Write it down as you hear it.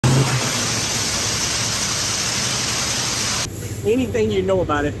anything you know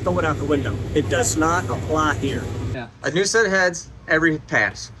about it, throw it out the window. It does not apply here. Yeah. A new set of heads every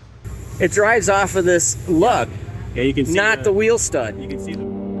pass. It drives off of this lug. Yeah, you can see not the wheel stud. You can see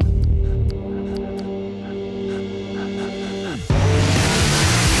the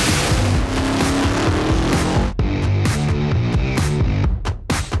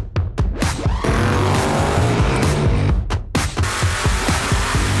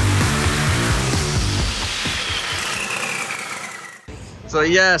So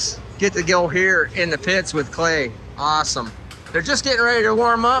yes, get to go here in the pits with Clay. Awesome. They're just getting ready to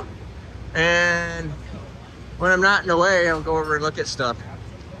warm up, and when I'm not in the way, I'll go over and look at stuff.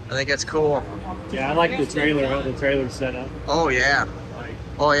 I think that's cool. Yeah, I like the trailer, how the trailer's set up. Oh yeah.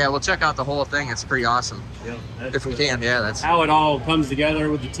 Oh yeah, we'll check out the whole thing. It's pretty awesome. Yeah, if we can, yeah, that's how it all comes together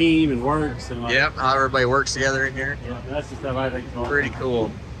with the team and works. And like, yep, how everybody works together in here. Yeah, that's the stuff I think is pretty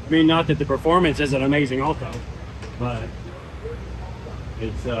cool. I mean, not that the performance isn't amazing also, but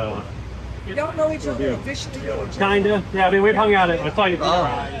it's You don't know each other officially, kinda. Yeah, I mean, we've hung out at. I saw you.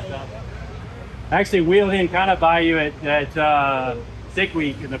 Actually, wheeled in kind of by you at Sick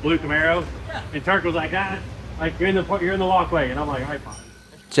Week in the blue Camaro, and Turk was like, like you're in the walkway, and I'm like, all right, fine.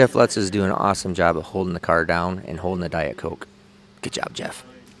 Jeff Lutz is doing an awesome job of holding the car down and holding the Diet Coke. Good job, Jeff.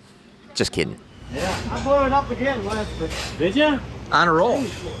 Just kidding. Yeah, I blew it up again last week. Did you? On a roll.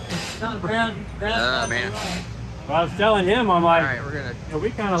 Man. Well, I was telling him, I'm like, all right, we're gonna we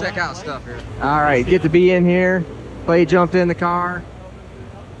kind of check out stuff here. All right, get to be in here. Clay jumped in the car.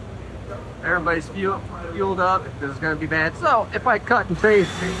 Everybody's fueled up. This is gonna be bad. So if I cut and face,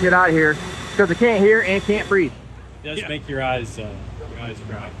 get out of here because I can't hear and can't breathe. It does make your eyes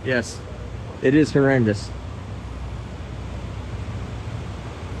dry. Yes, it is horrendous.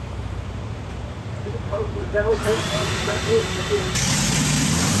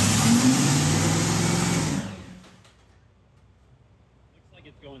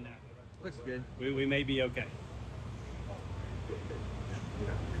 Going that way. Looks good. We may be okay.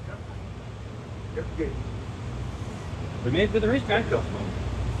 We made it to the racetrack.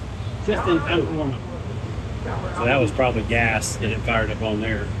 Just in time to warm up. So that was probably gas that it fired up on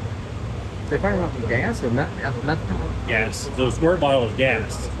there. They fired up with gas or nothing? Gas. So the squirt bottle is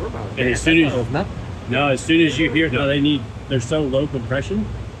gas. And as soon as you hear, they're so low compression.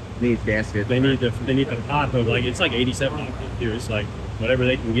 Needs gasket. They need the pop of like, it's like 87 here. It's like whatever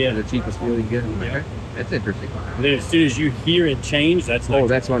they can get. The cheapest fuel you can get. Yeah. Okay. That's interesting. And then as soon as you hear it change, that's nitro. Oh,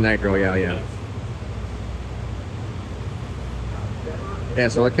 that's one nitro. Yeah. Yeah.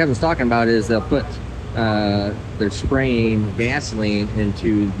 So what Kevin's talking about is they'll put they're spraying gasoline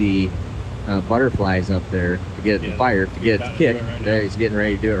into the butterflies up there to get the fire, to get it to kick. Right there, he's getting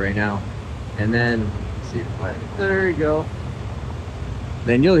ready to do it right now. And then let's see, there you go.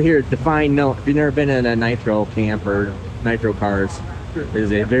 Then you'll hear a defined note. If you've never been in a nitro camp or nitro cars,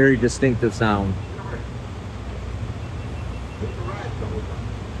 there's a very distinctive sound.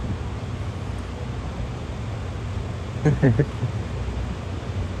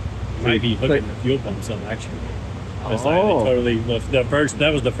 Might be hooking the fuel pumps up actually. That's like totally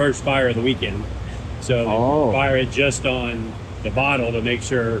that was the first fire of the weekend. So fire it just on the bottle to make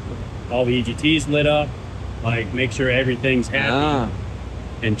sure all the EGT's lit up, like make sure everything's happy.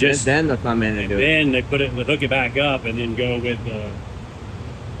 And just then they'll come in and do it. Then they hook it back up and then go with the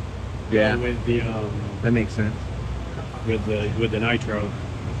that makes sense. With the nitro.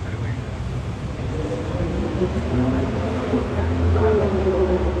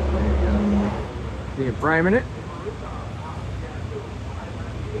 So you're priming it.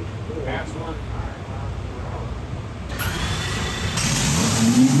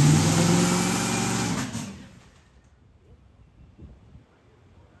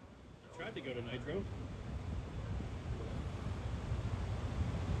 Tried to go to nitro.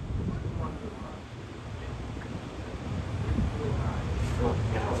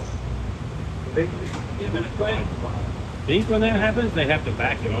 Think when that happens, they have to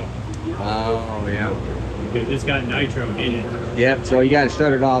back it off. Oh yeah. Because it's got nitro in it. Yep. So you got to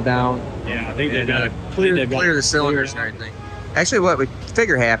shut it all down. Yeah, I think they've got to clear the cylinders and everything. Actually, what we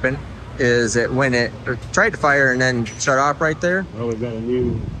figure happened is that when it tried to fire and then shut off right there. Well, we've got a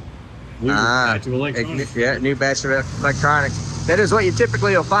new batch of electronics. New batch of electronics. That is what you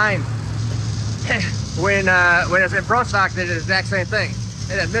typically will find when it's in pro stock. They did the exact same thing.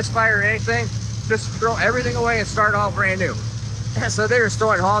 They didn't misfire or anything. Just throw everything away and start all brand new. So they were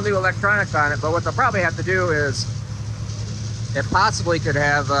throwing all new electronics on it. But what they'll probably have to do is, it possibly could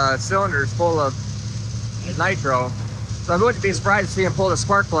have cylinders full of nitro. So I wouldn't be surprised to see them pull the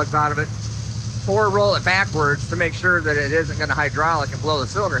spark plugs out of it or roll it backwards to make sure that it isn't going to hydraulic and blow the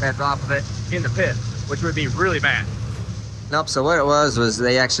cylinder heads off of it in the pit, which would be really bad. Nope. So what it was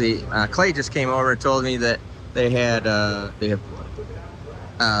they actually Clay just came over and told me that they have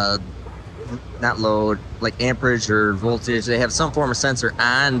not load, like amperage or voltage. They have some form of sensor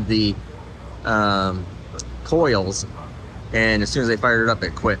on the coils, and as soon as they fired it up,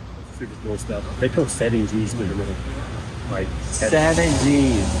 it quit. Super cool stuff. They put 7 G's in the middle. Like 7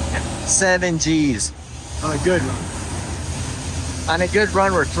 G's. 7 G's. On a good run. On a good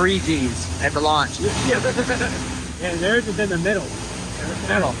run, we're 3 G's at the launch. And theirs is in the middle.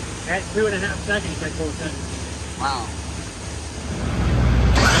 Middle. At 2.5 seconds, like 4 seconds. Wow.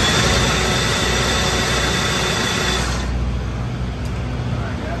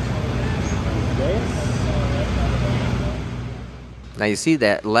 Now you see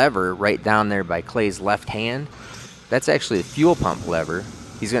that lever right down there by Clay's left hand? That's actually a fuel pump lever.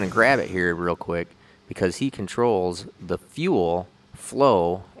 He's going to grab it here real quick because he controls the fuel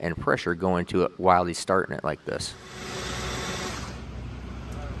flow and pressure going to it while he's starting it like this.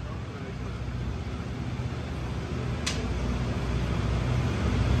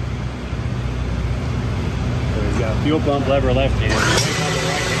 So he's got fuel pump lever left hand. Right on the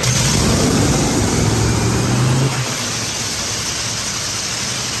right hand.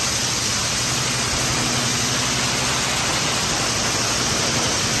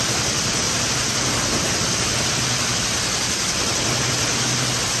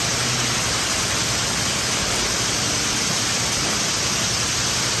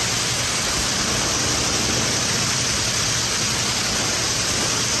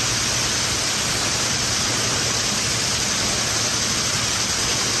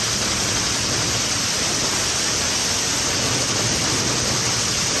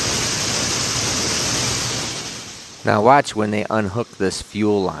 Now watch when they unhook this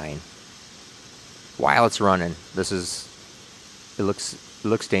fuel line while it's running. It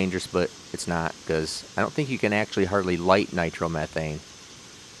looks dangerous, but it's not, because I don't think you can actually hardly light nitromethane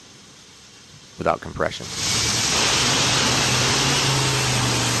without compression.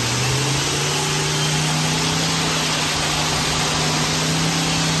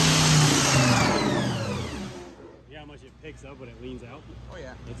 Yeah, how much it picks up when it leans out. Oh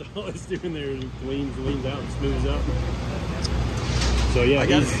yeah. That's all it's doing there. It leans out, smooths up. So yeah,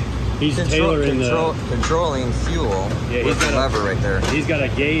 he's tailoring controlling fuel with the lever right there. He's got a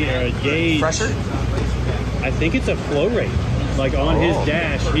gauge Pressure? I think it's a flow rate. Like on his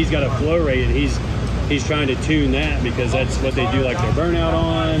dash, he's got a flow rate, and he's trying to tune that because that's what they do like their burnout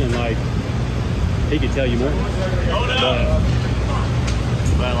on, and like he could tell you more.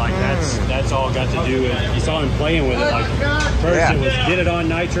 But like that's all got to do with, you saw him playing with it. Like first it was get it on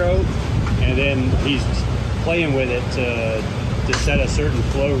nitro, and then he's playing with it to set a certain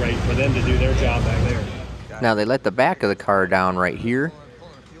flow rate for them to do their job back there. Now they let the back of the car down right here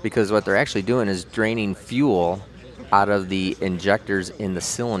because what they're actually doing is draining fuel out of the injectors in the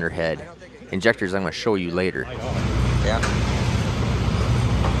cylinder head. Injectors I'm going to show you later. Yeah.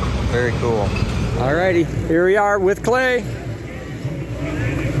 Very cool. Alrighty, here we are with Clay.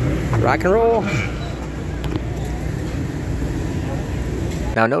 Rock and roll.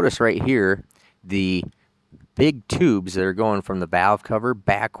 Now notice right here, the big tubes that are going from the valve cover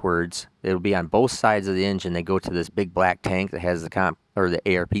backwards, it'll be on both sides of the engine. They go to this big black tank that has the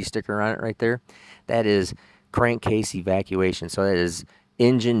ARP sticker on it right there. That is crankcase evacuation. So that is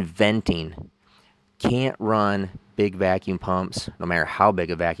engine venting. Can't run big vacuum pumps, no matter how big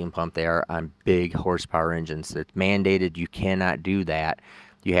a vacuum pump they are, on big horsepower engines. It's mandated. You cannot do that.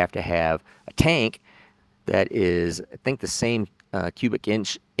 You have to have a tank that is, I think, the same cubic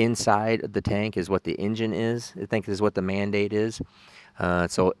inch inside of the tank is what the engine is. I think is what the mandate is.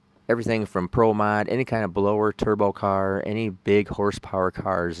 So everything from Pro Mod, any kind of blower, turbo car, any big horsepower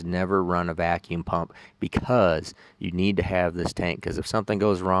cars never run a vacuum pump because you need to have this tank, because if something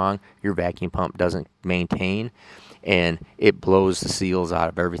goes wrong, your vacuum pump doesn't maintain and it blows the seals out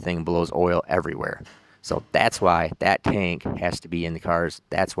of everything, blows oil everywhere. So that's why that tank has to be in the cars.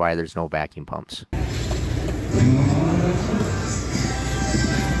 That's why there's no vacuum pumps.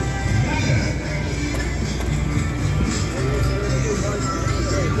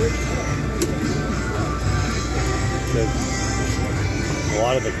 A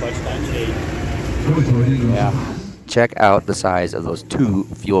lot of the clutch time change. Yeah. Check out the size of those two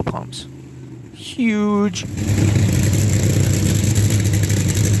fuel pumps. Huge.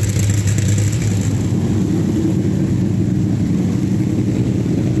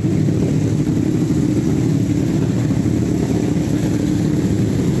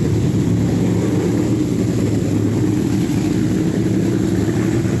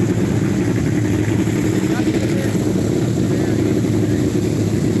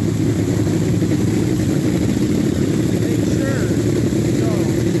 Make sure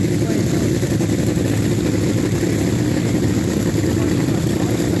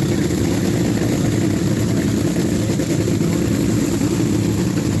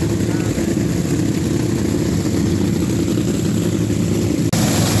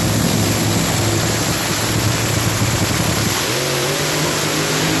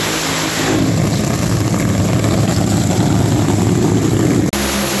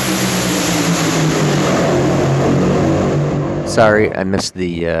Sorry, I missed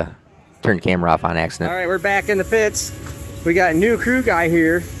the turn the camera off on accident. All right, we're back in the pits. We got a new crew guy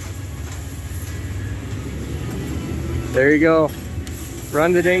here. There you go.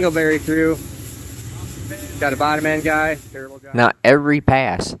 Run the dingleberry through. Got a bottom end guy. Terrible guy. Now every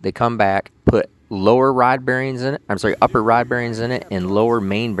pass they come back, put lower rod bearings in it. I'm sorry, upper rod bearings in it and lower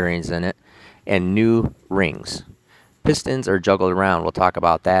main bearings in it, and new rings. Pistons are juggled around. We'll talk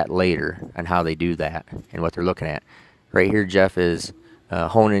about that later and how they do that and what they're looking at. Right here, Jeff is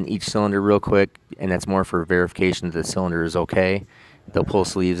honing each cylinder real quick, and that's more for verification that the cylinder is okay. They'll pull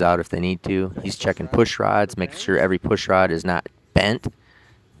sleeves out if they need to. He's checking push rods, making sure every push rod is not bent.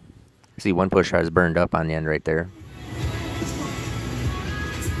 See, one push rod is burned up on the end right there.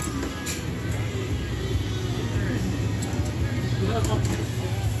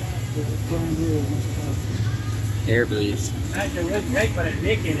 Air bleeds.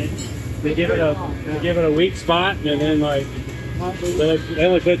 They give it a weak spot, and then like they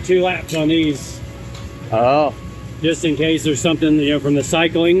only put 2 laps on these. Oh. Just in case there's something, you know, from the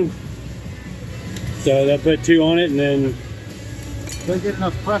cycling. So they'll put 2 on it, and then They get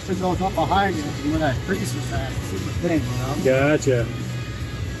enough pressure goes up behind it, and when that creases that, super thin, you know? gotcha.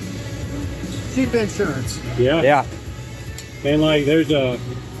 Cheap insurance. Yeah. Yeah. And like there's a,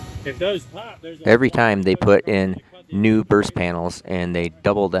 if those pop, there's a, Every time they put in new burst panels and they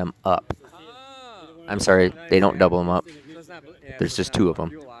double them up. I'm sorry, they don't double them up. There's just 2 of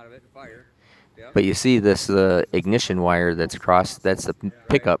them. But you see this ignition wire that's across, that's the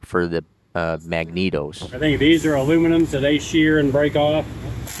pickup for the magnetos. I think these are aluminum, so they shear and break off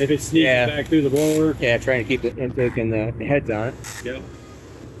if it sneaks back through the blower. Yeah, trying to keep the intake and the heads on it. Yep.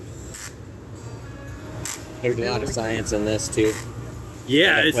 There's a lot of science in this too.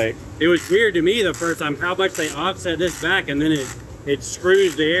 Yeah, it was weird to me the first time how much they offset this back, and then it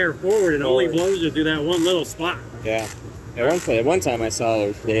screws the air forward and only blows it through that one little spot. Yeah. At one time I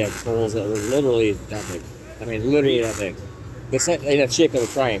saw they had holes that were literally that big. I mean, literally that big. They had the shape of a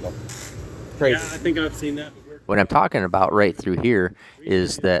triangle. Crazy. Yeah, I think I've seen that before. What I'm talking about right through here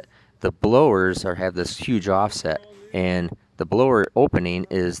is that the blowers have this huge offset, and the blower opening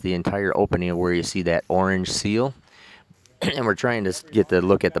is the entire opening where you see that orange seal. And we're trying to get the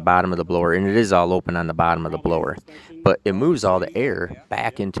look at the bottom of the blower, and it is all open on the bottom of the blower. But it moves all the air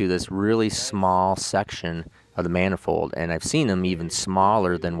back into this really small section of the manifold, and I've seen them even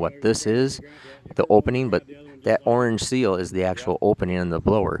smaller than what this is, the opening, but that orange seal is the actual opening in the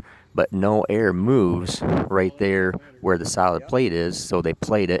blower. But no air moves right there where the solid plate is, so they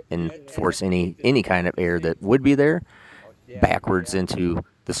plate it and force any kind of air that would be there backwards into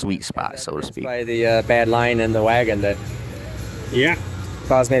the sweet spot, so to speak. By the bad line in the wagon that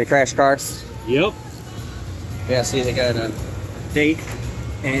caused me to crash cars. Yep. Yeah, see, they got a date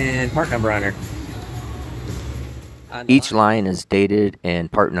and part number on there. Each line is dated and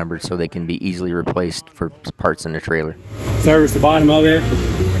part numbered so they can be easily replaced for parts in the trailer. Service the bottom of it.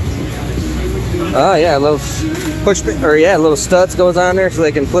 Oh yeah, a little little studs goes on there so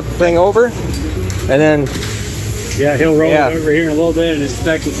they can flip the thing over, and then he'll roll it over here in a little bit and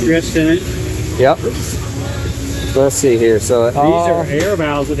inspect the strips in it. Yep. Let's see here. So these are air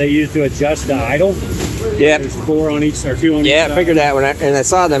valves that they use to adjust the idle. Yep. There's 4 on each or 2 on each. Yeah, I figured that and I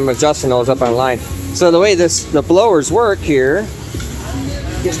saw them adjusting those up online. So the way the blowers work here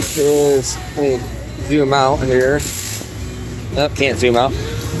is, let me zoom out here. Oh, can't zoom out.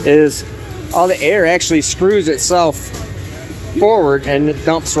 Is all the air actually screws itself forward and it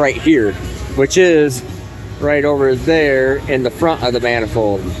dumps right here, which is right over there in the front of the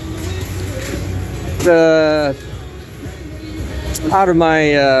manifold. Out of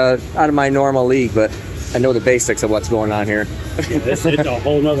my normal league, but I know the basics of what's going on here. It's a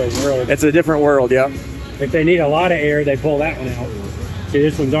whole nother world. It's a different world, yep. If they need a lot of air, they pull that one out. See,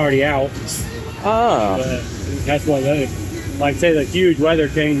 this one's already out. Ah. But that's what like say the huge weather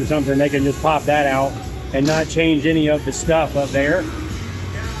change or something, they can just pop that out and not change any of the stuff up there.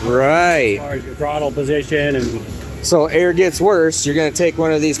 Right. As far as your throttle position and. So air gets worse, you're going to take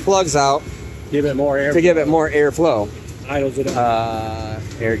one of these plugs out. Give it more air. To give it more airflow. Idles it up.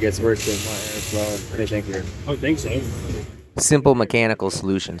 Air gets worse than more airflow. What do you think here? I think so. Simple mechanical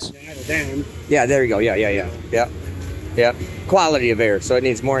solutions. Down. Yeah, there you go. Yeah. Yep. Quality of air. So it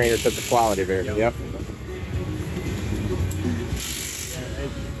needs more air to the quality of air. Yep.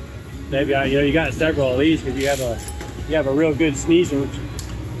 Maybe you got several of these because you have a real good sneezer.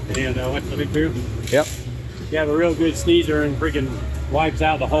 And what's the big through? Yep. You have a real good sneezer and freaking wipes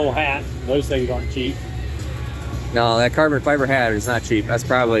out the whole hat. Those things aren't cheap. No, that carbon fiber hat is not cheap. That's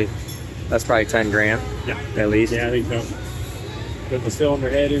probably 10 grand. Yeah. At least. Yeah, I think so. Put the cylinder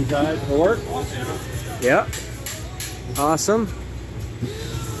head inside for work. Yep. Awesome.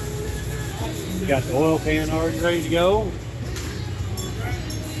 Got the oil pan already ready to go.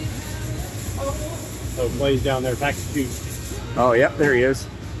 So Clay's down there packing shoots. Oh, yep, there he is.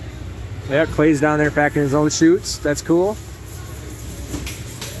 Yeah, Clay's down there packing his own chutes. That's cool.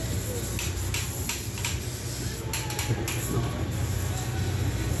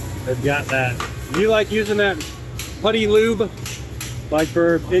 They've got that. Do you like using that putty lube, like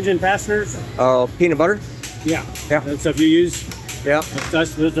for engine fasteners? Oh, peanut butter? Yeah. Yeah. That stuff you use? Yeah.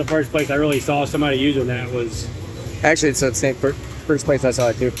 That's the first place I really saw somebody using that was. Actually, it's the same first place I saw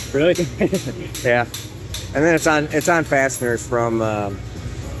it too. Really? Yeah. And then it's on fasteners from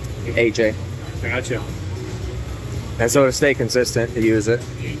AJ. Gotcha. And so to stay consistent, to use it.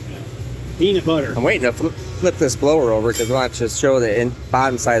 Peanut butter. I'm waiting to flip this blower over because I want to show the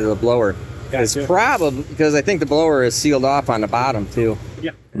bottom side of the blower. It's probably because I think the blower is sealed off on the bottom too.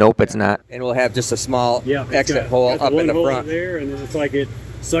 Yeah. Nope, it's not. And we'll have just a small exit got hole up in the hole front. there, and then it's like it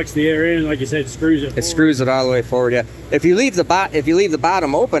sucks the air in, like you said, screws it. It forward. screws it all the way forward. Yeah. If you leave the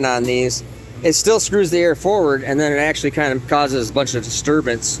bottom open on these, it still screws the air forward, and then it actually kind of causes a bunch of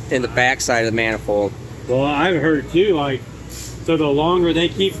disturbance in the backside of the manifold. Well, I've heard too, like, so the longer they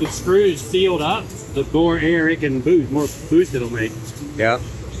keep the screws sealed up, the more air it can boost, more boost it'll make. Yeah.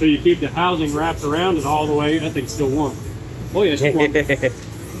 So you keep the housing wrapped around it all the way. That thing's still warm. Oh yeah, it's warm.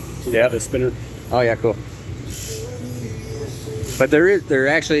 Yeah, the spinner. Oh yeah, cool. But there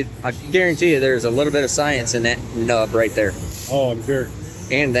actually, I guarantee you, there's a little bit of science in that nub right there. Oh, I'm sure.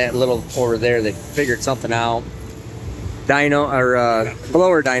 And that little over there, they figured something out. Dyno or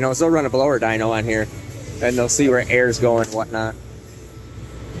blower dynos. They'll run a blower dyno on here, and they'll see where air's going and whatnot.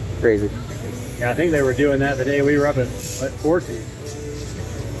 Crazy. Yeah, I think they were doing that the day we were up at 14.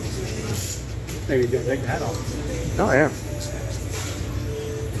 Maybe you can take that off. Oh yeah.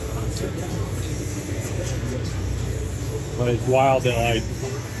 But it's wild that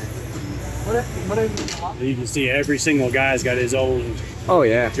you can see every single guy's got his own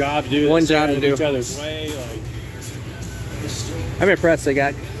job to do. One job to do. Each other's way. Like, I'm impressed they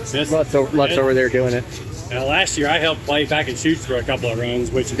got lots over there doing it. Now, last year I helped play back and shoots for a couple of runs,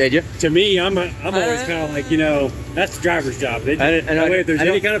 which did you? To me, I'm always kind of like, that's the driver's job. If there's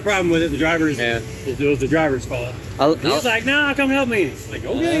any kind of problem with it, it was the driver's fault. He was like, "No, come help me." Like,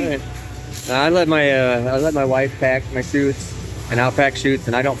 okay. I let my wife pack my chutes, and I'll pack chutes,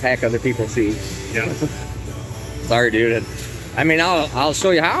 and I don't pack other people's chutes. Yeah. Sorry, dude. I mean, I'll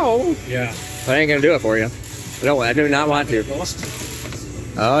show you how. Yeah. But I ain't gonna do it for you. No, I do not want to.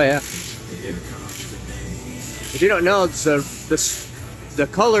 Oh yeah. If you don't know, so the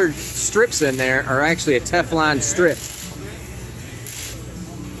colored strips in there are actually a Teflon strip.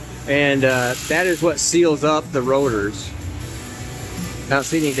 And that is what seals up the rotors. Not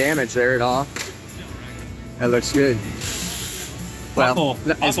see any damage there at all. That looks good. Well,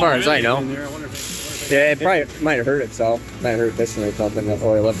 as far as I know. Yeah, it probably might have hurt itself. Might have hurt this one or something, that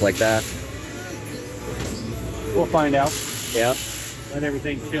oil up like that. We'll find out. Yeah. Let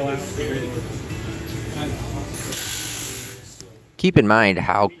everything chill out. Keep in mind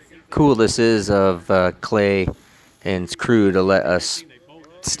how cool this is of Clay and his crew to let us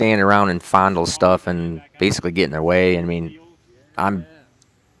stand around and fondle stuff and basically get in their way. I mean, I'm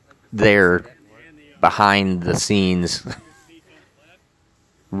there behind the scenes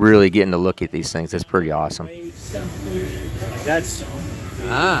really getting to look at these things. It's pretty awesome. That's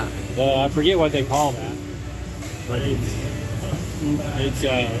I forget what they call that, but it's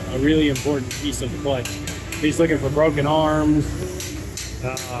a really important piece of the clutch. He's looking for broken arms,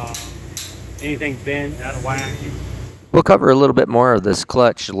 anything bent, out of whack. We'll cover a little bit more of this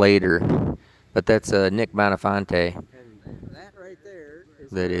clutch later, but that's Nick Bonafonte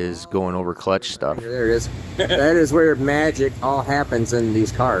that is going over clutch stuff. There it is. That is where magic all happens in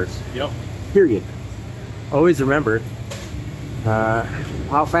these cars. Yep. Period. Always remember,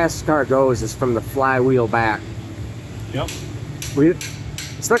 how fast the car goes is from the flywheel back. Yep.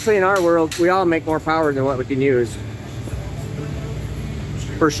 Especially in our world, we all make more power than what we can use.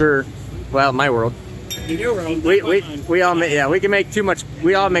 For sure. Well, in my world. In your world, we all make, we can make too much.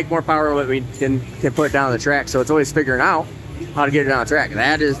 We all make more power than what we can put down the track. So it's always figuring out how to get it down the track.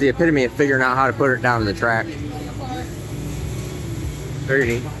 That is the epitome of figuring out how to put it down the track. Very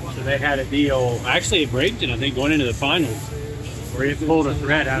neat. So they had a deal, actually at Bradenton, I think, going into the finals, where you pulled a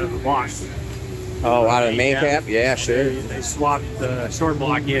thread out of the block. Oh, out of the main cap? Yeah, sure. They swapped the short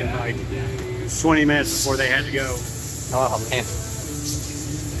block in like 20 minutes before they had to go. Oh, man.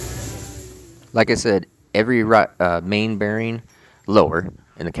 Like I said, every main bearing lower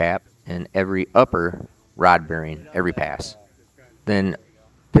in the cap and every upper rod bearing every pass. Then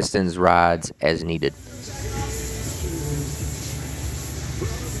pistons, rods as needed.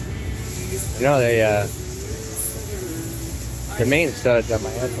 You know, the main studs on my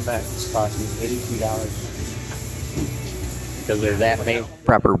SMX cost me $82 because they're that main.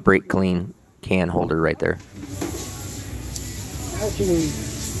 Proper brake clean can holder right there.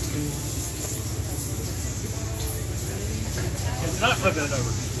 It's not flipping it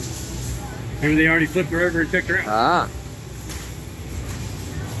over. Maybe they already flipped her over and picked her out. Ah.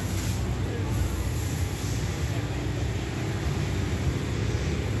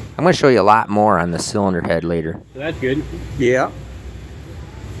 I'm going to show you a lot more on the cylinder head later. So that's good. Yeah.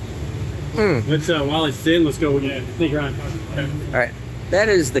 Let's while it's thin, let's go sneak around. All right. That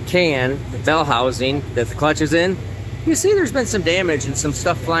is the can, the bell housing that the clutch is in. You see there's been some damage and some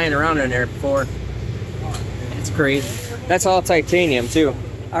stuff flying around in there before. It's crazy. That's all titanium too.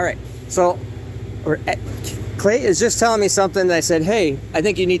 All right. So Clay is just telling me something that I said, hey, I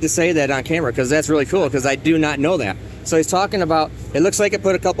think you need to say that on camera because that's really cool because I do not know that. So he's talking about, it looks like it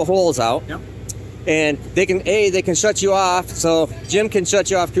put a couple holes out. Yep. And they can shut you off. So Jim can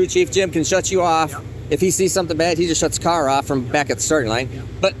shut you off, crew chief Jim can shut you off. Yep. If he sees something bad, he just shuts the car off from back at the starting line. Yep.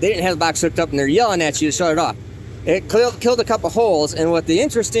 But they didn't have the box hooked up and they're yelling at you to shut it off. It killed a couple holes. And what the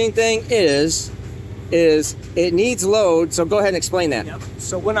interesting thing is it needs load. So go ahead and explain that. Yep.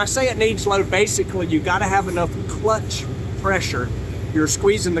 So when I say it needs load, basically you got to have enough clutch pressure. You're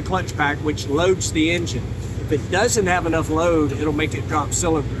squeezing the clutch pack, which loads the engine. If it doesn't have enough load, it'll make it drop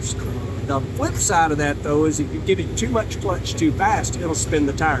cylinders. The flip side of that, though, is if you give it too much clutch too fast, it'll spin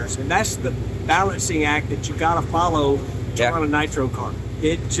the tires. And that's the balancing act that you got to follow on a nitro car.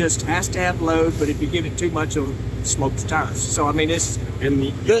 It just has to have load, but if you give it too much, it'll smoke the tires. So, I mean, it's... And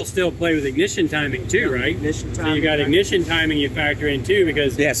you'll still play with ignition timing, too, right? Ignition timing. So you got ignition timing you factor in, too,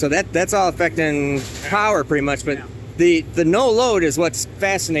 because... Yeah, so that's all affecting power pretty much, but... The no load is what's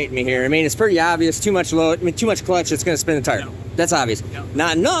fascinating me here. I mean, it's pretty obvious. Too much load, I mean, too much clutch, it's going to spin the tire. Yep. That's obvious. Yep.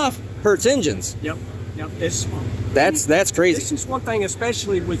 Not enough hurts engines. Yep. That's crazy. This is one thing,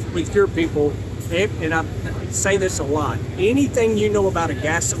 especially with your people, and I say this a lot. Anything you know about a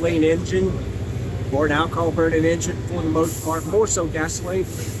gasoline engine or an alcohol burning engine, for the most part, more so gasoline,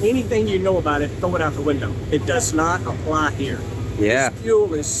 anything you know about it, throw it out the window. It does not apply here. Yeah. This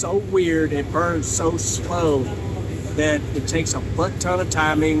fuel is so weird, it burns so slow that it takes a butt ton of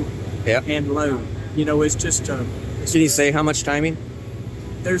timing and load. You know, it's just Can you say how much timing?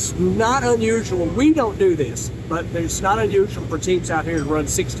 there's not unusual, we don't do this, but there's not unusual for teams out here to run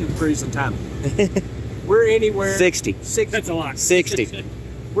 60 degrees of timing. We're anywhere 60. That's a lot. 60.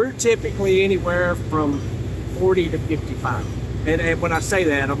 We're typically anywhere from 40 to 55. And when I say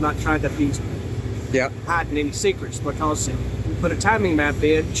that, I'm not trying to be hiding any secrets, because we put a timing map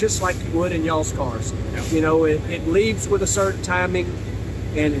in just like you would in y'all's cars. You know, it leaves with a certain timing,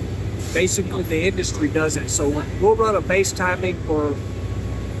 and basically the industry does it. So we'll run a base timing for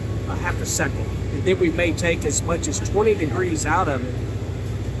a half a second, and then we may take as much as 20 degrees out of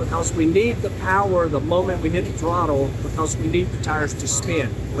it, because we need the power the moment we hit the throttle, because we need the tires to spin,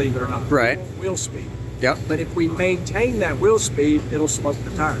 believe it or not. Right. Wheel speed. Yep. But if we maintain that wheel speed, it'll smoke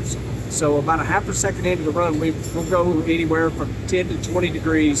the tires. So about a half a second into the run, we'll go anywhere from 10 to 20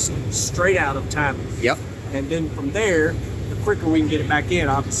 degrees straight out of timing. Yep. And then from there, the quicker we can get it back in,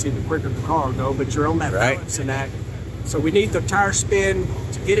 obviously the quicker the car will go, but you're on that balancing act. So we need the tire spin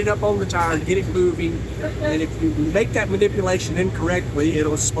to get it up on the tire, get it moving. And if you make that manipulation incorrectly,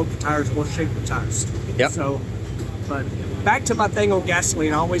 it'll smoke the tires, will shake the tires. Yep. So, but back to my thing on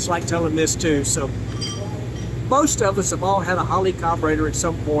gasoline, I always like telling this too. So most of us have all had a Holley carburetor at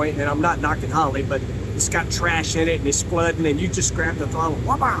some point, and I'm not knocking Holley, but it's got trash in it and it's flooding, and you just grab the throttle,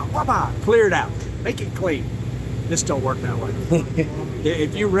 wah-bah, clear it out, make it clean. This don't work that way.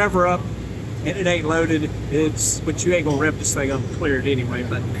 If you rev her up and it ain't loaded, but you ain't gonna rev this thing up and clear it anyway,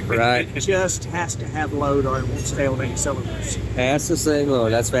 but it just has to have load or it won't stay on any cylinders. That's the same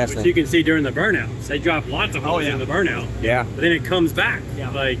load. That's But fascinating. you can see during the burnouts, they drop lots of holes in the burnout. Yeah. But then it comes back. Yeah.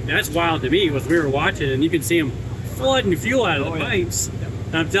 Like, that's wild to me, was we were watching, and you can see them flooding fuel out of the pipes.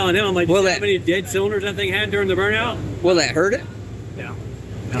 And I'm telling him, I'm like, Well, how many dead cylinders that thing had during the burnout? Will that hurt it? Yeah.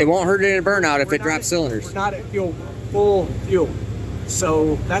 It won't hurt it in a burnout if We're it not drops at- cylinders. We're not at full fuel.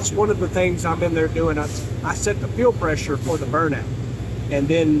 So that's one of the things I'm in there doing. I set the fuel pressure for the burnout, and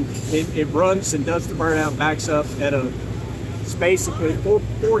then it runs and does the burnout, backs up at it's basically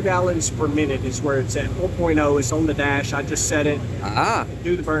 4 gallons per minute is where it's at. 4.0 is on the dash. I just set it,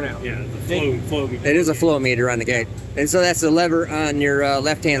 do the burnout. Yeah, the flow. It is a flow meter on the gate. And so that's the lever on your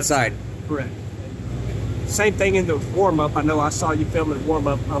left-hand side. Correct. Same thing in the warm-up. I know I saw you filming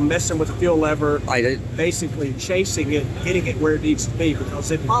warm-up. I'm messing with the fuel lever, I did. basically chasing it, getting it where it needs to be,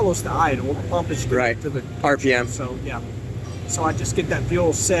 because it follows the idle. The pump is Right. to the RPM. So, yeah. So I just get that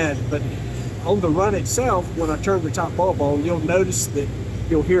fuel set, but on the run itself, when I turn the top bulb on, you'll notice that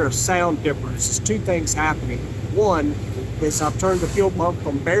you'll hear a sound difference. There's two things happening. One is I've turned the fuel pump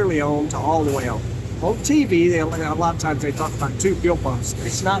from barely on to all the way on. On TV, a lot of times they talk about 2 fuel pumps.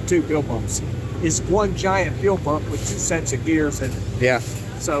 It's not 2 fuel pumps. It's one giant fuel pump with 2 sets of gears in it. Yeah.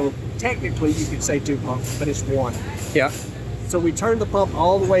 So technically you could say 2 pumps, but it's one. Yeah. So we turn the pump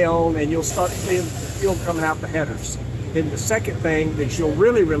all the way on and you'll start seeing the fuel coming out the headers. Then the second thing that you'll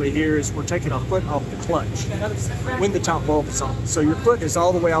really hear is we're taking our foot off the clutch when the top bulb is on. So your foot is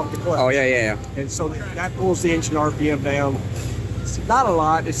all the way off the clutch. Oh, yeah. And so that pulls the engine RPM down. It's not a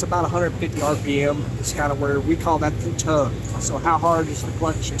lot, it's about 150 RPM. It's kind of where we call that the tug. So how hard is the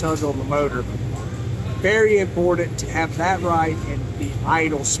clutch tug on the motor? Very important to have that right, and the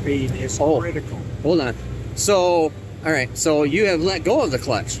idle speed is critical. Hold on. So, all right, so you have let go of the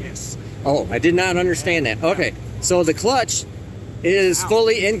clutch. Yes. Oh, I did not understand that. Okay, so the clutch is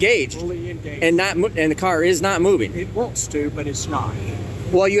fully engaged. Fully engaged. And the car is not moving. It wants to, but it's not.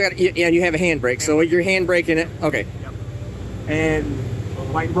 Well, you have a handbrake, so you're handbraking it. Okay. Yep.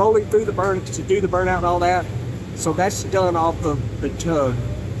 And like rolling through the burn to do the burnout and all that, so that's done off of the tug.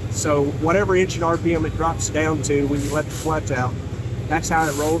 So whatever engine RPM it drops down to when you let the clutch out, that's how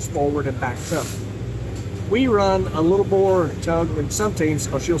it rolls forward and backs up. We run a little more tug than some teams,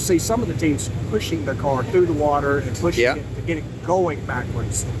 because you'll see some of the teams pushing their car through the water and pushing it to get it going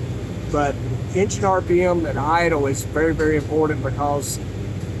backwards. But engine RPM and idle is very important, because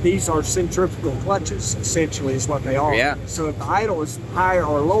these are centrifugal clutches, essentially, is what they are. Yeah. So if the idle is higher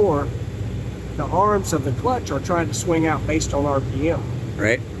or lower, the arms of the clutch are trying to swing out based on RPM.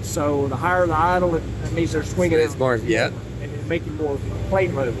 Right. So the higher the idle, that means they're swinging it's out more, and it's making more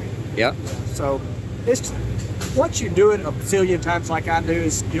plate movement. Yep. So it's, once you do it a bazillion times like I do,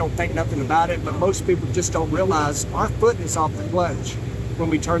 is you don't think nothing about it, but most people just don't realize our foot is off the clutch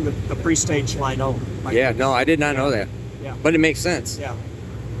when we turn the pre-stage light on. Like no, I did not know that. Yeah. But it makes sense. Yeah.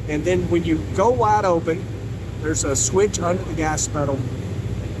 And then when you go wide open, there's a switch under the gas pedal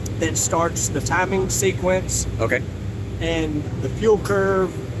that starts the timing sequence. Okay. And the fuel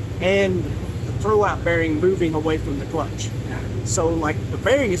curve and the throwout bearing moving away from the clutch. So like the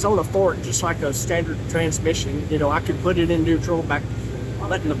bearing is on a fork, just like a standard transmission. You know, I could put it in neutral, back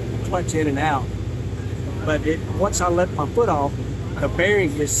letting the clutch in and out. But once I let my foot off, the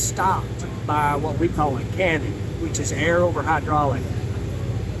bearing is stopped by what we call a cannon, which is air over hydraulic.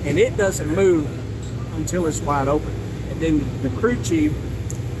 And it doesn't move until it's wide open. And then the crew chief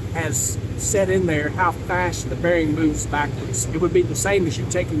has set in there how fast the bearing moves backwards. It would be the same as you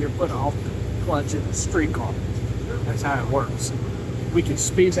taking your foot off the clutch in a street car. That's how it works. We can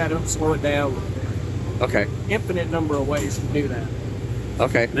speed that up, slow it down. Okay. Infinite number of ways to do that.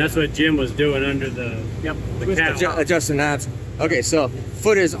 Okay. And that's what Jim was doing under the couch. Adjusting knobs. Okay, so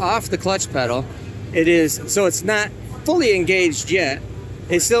foot is off the clutch pedal. It is, so it's not fully engaged yet.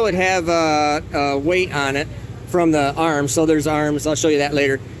 It still would have weight on it from the arms. So there's arms, I'll show you that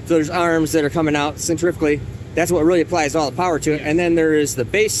later. So there's arms that are coming out centrifugally. That's what really applies all the power to it. And then there is the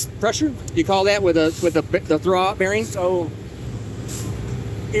base pressure. You call that with the throw-out bearing? So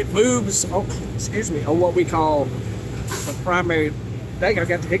it moves, on what we call the primary. Dang, I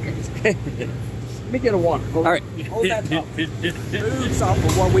got the hiccups. Let me get a water. Hold that up. It moves off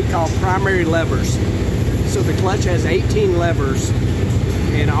of what we call primary levers. So the clutch has 18 levers,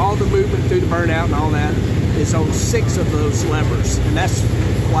 and all the movement through the burnout and all that is on 6 of those levers. And that's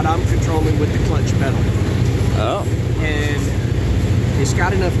what I'm controlling with the clutch pedal. Oh. And it's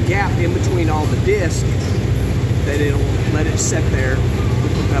got enough gap in between all the discs that it'll let it sit there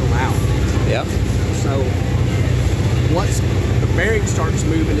with the pedal out. Yep. So once the bearing starts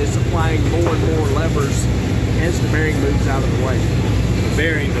moving, it's applying more and more levers as the bearing moves out of the way.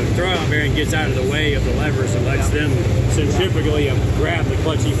 The throwout bearing gets out of the way of the levers and lets them centrifugally grab the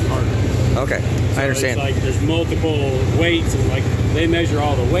clutch even harder. Okay, I understand. It's like there's multiple weights, and like they measure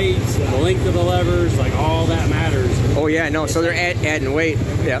all the weights, the length of the levers, like all that matters. Oh yeah, no. So they're adding weight.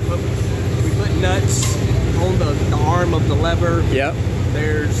 Yeah. We put nuts on the arm of the lever. Yep.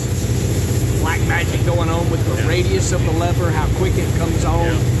 There's black magic going on with the radius of the lever, how quick it comes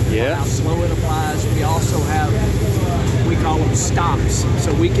on, how slow it applies. We also have, we call them stops,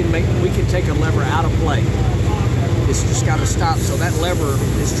 so we can take a lever out of play. It's just got to stop. So that lever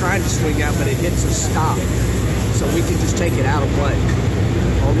is trying to swing out, but it hits a stop. So we can just take it out of play,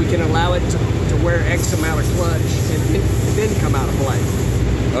 or we can allow it to wear X amount of clutch and then come out of play.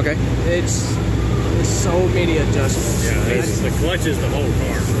 Okay. It's so many adjustments. Yeah, the clutch is the whole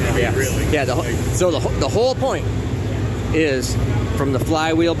car. I mean, really. Yeah. So the whole point is from the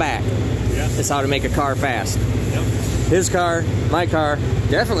flywheel back. Yeah. Is how to make a car fast. Yep. his car, my car,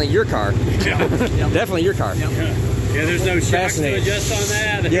 definitely your car. Yeah. Definitely your car. Yeah, there's no shocks to adjust on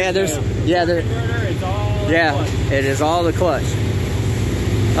that. Yeah, there's it's all it is all the clutch.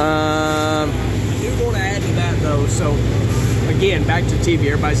 I do want to add to that though. So again, back to TV,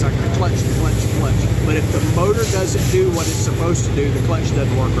 everybody's like clutch. But if the motor doesn't do what it's supposed to do, the clutch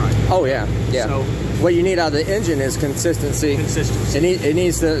doesn't work right. Oh yeah. So what you need out of the engine is consistency. It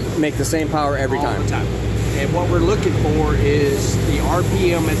needs to make the same power every all time. the time. And what we're looking for is the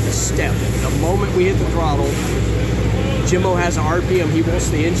RPM at the step. The moment we hit the throttle, Jimbo has an RPM he wants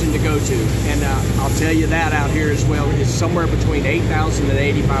the engine to go to. And I'll tell you that out here as well, is somewhere between 8,000 and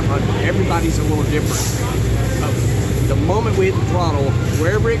 8,500. Everybody's a little different. The moment we hit the throttle,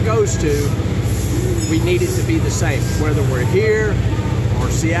 wherever it goes to, we need it to be the same. Whether we're here, or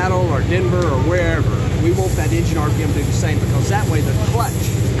Seattle, or Denver, or wherever, we want that engine RPM to be the same, because that way the clutch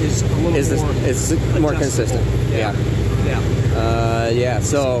is a little more consistent. Yeah.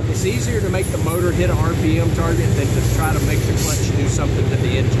 So it's easier to make the motor hit an RPM target than to try to make the clutch do something to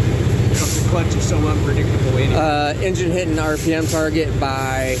the engine, because the clutch is so unpredictable anyway. Engine hitting RPM target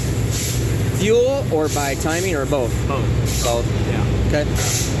by fuel or by timing or both? Both. Yeah. Okay.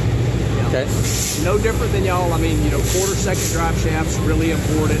 Yeah. Okay. No different than y'all. I mean, quarter-second drive shaft's really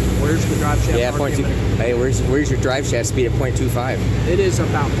important. Where's the drive shaft? Yeah, 0.2. Hey, where's your drive shaft speed at 0.25? It is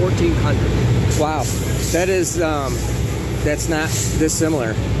about 1,400. Wow, that is that's not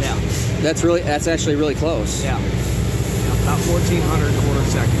dissimilar. Yeah. That's actually really close. Yeah. About 1,400 quarter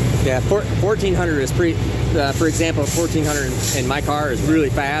second. Yeah, 1,400 is pretty. For example, 1,400 in my car is really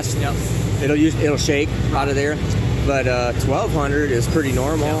fast. Yep. It'll shake out of there. But 1,200 is pretty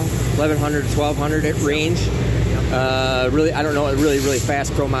normal. 1,100 to 1,200 at range. Really, I don't know what really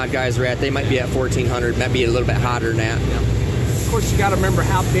fast Pro Mod guys are at. They might be at 1,400. Might be a little bit hotter than that. Of course, you got to remember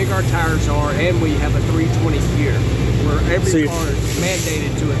how big our tires are, and we have a 320 gear. Where every car is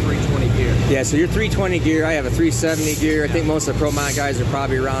mandated to a 320 gear. Yeah, so you're 320 gear. I have a 370 gear. I think most of the Pro Mod guys are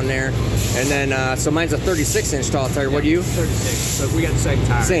probably around there. And then, so mine's a 36-inch tall tire. What do you? 36. So we got the same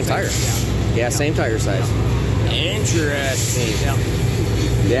tire. Same tire. Yeah, same tire size. Interesting.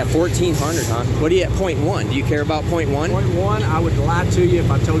 Yeah, 1,400, huh? What do you at 0.1? Do you care about 0.1? 0.1, I would lie to you if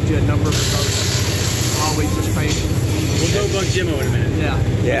I told you a number, because always just patient. We'll go bug Jimmo in a minute.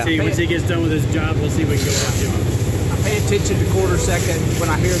 Yeah. Once he gets done with his job, we'll see if we can go bug Jimmo. I pay attention to quarter second when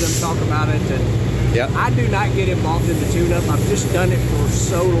I hear them talk about it, and I do not get involved in the tune-up. I've just done it for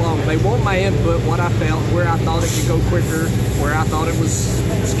so long. They want my input, what I felt, where I thought it could go quicker, where I thought it was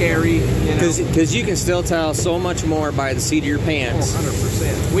scary. Because you can still tell so much more by the seat of your pants.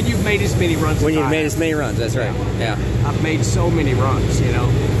 100%. When you've made as many runs. When you've made as many runs, that's right. Yeah. I've made so many runs,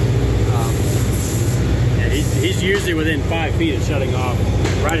 He's usually within 5 feet of shutting off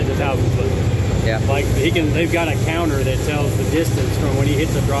right at the 1,000 foot. Yeah. Like they've got a counter that tells the distance from when he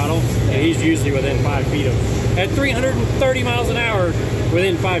hits the throttle, and he's usually within 5 feet of, at 330 miles an hour,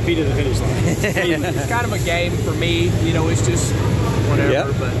 within 5 feet of the finish line. It's kind of a game for me, it's just whatever.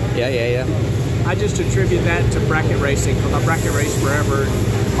 Yep. But yeah. I just attribute that to bracket racing, because I bracket race forever,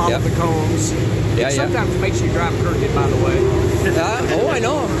 follow the cones. It sometimes makes you drive crooked, by the way. I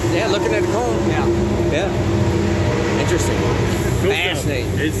know. Yeah, looking at the cone. Yeah. Interesting. Cool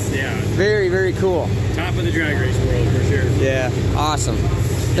Fascinating. It's very, very cool. Top of the drag race world for sure. Yeah, awesome.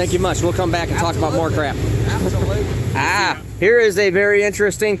 Thank you much. We'll come back and talk about more crap. Absolutely. Here is a very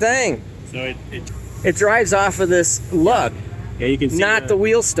interesting thing. So it drives off of this lug. Yeah, you can see not the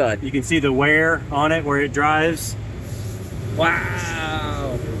wheel stud. You can see the wear on it where it drives.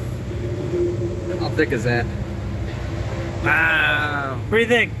 Wow. How thick is that? Wow. Pretty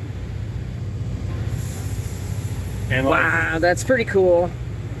thick. And wow, that's pretty cool.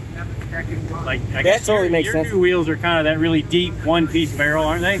 I that totally makes sense. Your wheels are kind of that really deep one-piece barrel,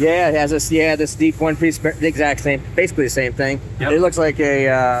 aren't they? Yeah, it has this deep one-piece barrel, the exact same, basically the same thing. Yep. It looks like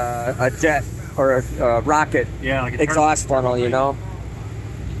a jet or a rocket like exhaust funnel,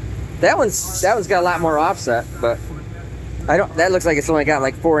 That one's got a lot more offset, but that looks like it's only got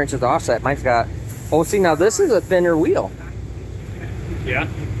like 4 inches of offset. Mine's got. Oh, see, now this is a thinner wheel. Yeah.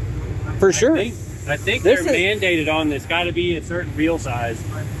 For sure. I think they're mandated on this. Got to be a certain wheel size.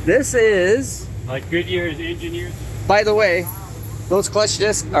 This is like Goodyear's engineers. By the way, those clutch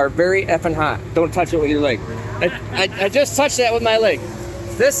discs are very effing hot. Don't touch it with your leg. I just touched that with my leg.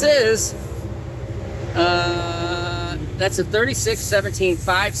 This is that's a 36-17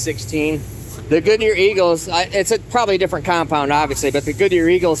 5/16. The Goodyear Eagles. It's probably a different compound, obviously, but the Goodyear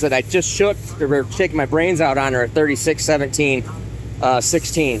Eagles that I just shook or shaking my brains out on are a 36-17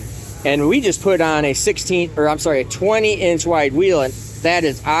 16. And we just put on a 20-inch wide wheel, and that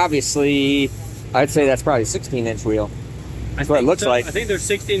is obviously, I'd say that's probably a 16-inch wheel. That's what it looks like. I think they're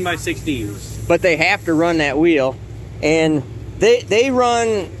 16 by 16s. But they have to run that wheel, and they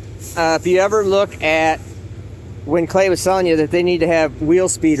run. If you ever look at when Clay was telling you that they need to have wheel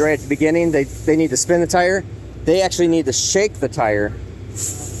speed right at the beginning, they need to spin the tire. They actually need to shake the tire.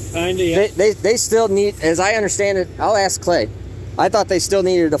 Kinda, yeah. They still need, as I understand it, I'll ask Clay. I thought they still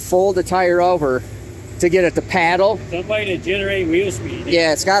needed to fold the tire over to get it to paddle. Some way to generate wheel speed.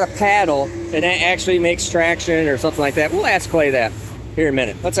 Yeah, it's got a paddle, and that actually makes traction or something like that. We'll ask Clay that here in a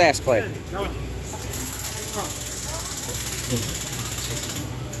minute. Let's ask Clay.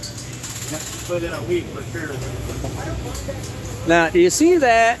 Put in a week for sure. Now, do you see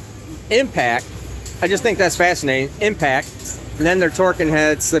that impact? I just think that's fascinating. Impact. And then their torquing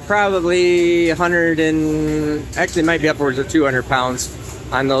heads, they're probably 100 and actually might be upwards of 200 pounds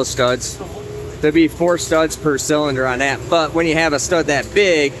on those studs. There'll be 4 studs per cylinder on that. But when you have a stud that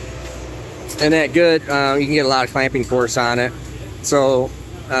big and that good, you can get a lot of clamping force on it. So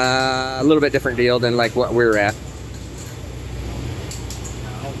a little bit different deal than like what we're at.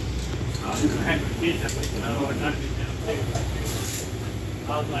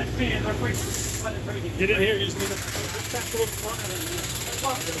 Get in here, just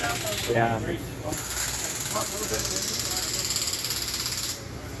Yeah.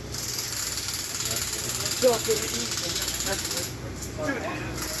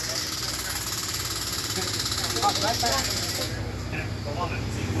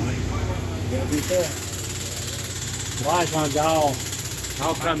 Wagon,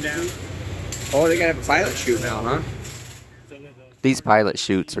 I'll come down. Oh, they gotta have a pilot chute now, huh? These pilot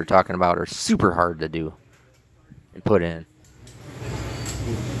chutes they're talking about are super hard to do and put in.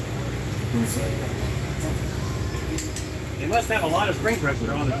 They must have a lot of spring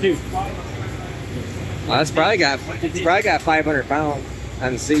pressure on it too. Well, it's probably got 500 pounds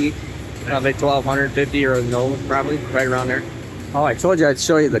on the seat. Probably 1,250 or no, probably right around there. Oh, I told you I'd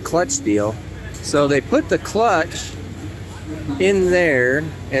show you the clutch deal. So they put the clutch in there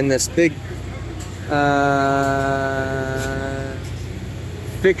in this big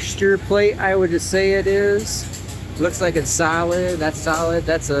fixture plate, I would just say it is. Looks like it's solid. That's solid.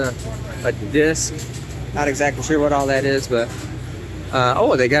 That's a disc. Not exactly sure what all that is, but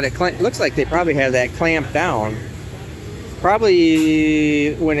oh, they got it. Looks like they probably have that clamped down.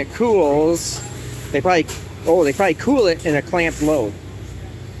 Probably when it cools, they probably cool it in a clamped load.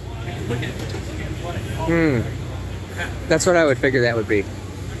 That's what I would figure that would be.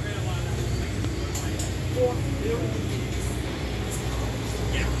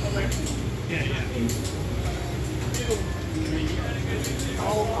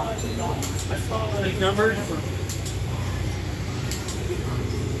 Numbers.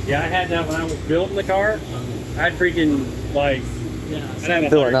 Yeah, I had that when I was building the car. I'd freaking like I'd have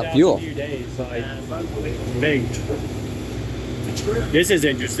filling up fuel. A few days, like big. This is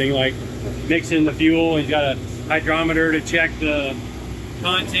interesting, like mixing the fuel. He's got a hydrometer to check the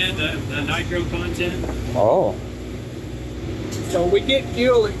content, the nitro content. Oh. So we get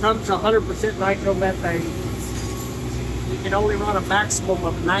fuel that comes to 100% nitromethane. You can only run a maximum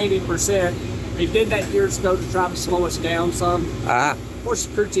of 90%. They did that years ago to try to slow us down some. Ah. Of course,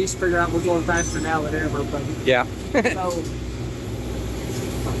 the crew chiefs figure out we're going faster now than ever. But yeah. So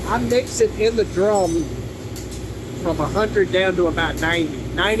I mix it in the drum from 100 down to about 90.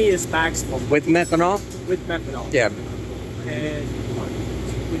 90 is maximum. With methanol? With methanol. Yeah. And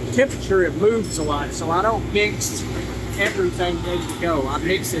with temperature, it moves a lot. So I don't mix everything ready to go. I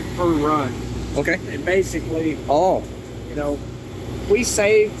mix it per run. Okay. And basically, oh, you know, we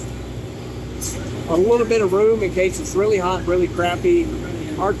save a little bit of room in case it's really hot, really crappy.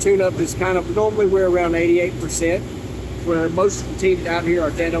 Our tune-up is kind of, normally we're around 88%, where most of the teams out here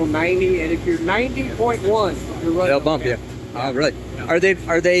are dead on 90, and if you're 90.1, you're running. They'll bump you. Oh, really? Are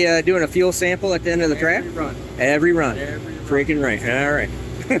they doing a fuel sample at the end of the track? Every run. Freaking right. All right.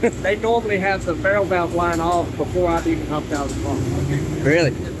 They normally have the barrel valve line off before I've even hopped out of the car.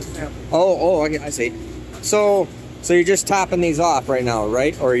 Really? Oh, I see. So you're just topping these off right now,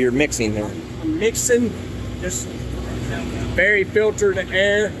 right? Or you're mixing there? I'm mixing, just very filtered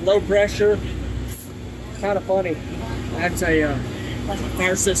air, low pressure. Kind of funny. That's a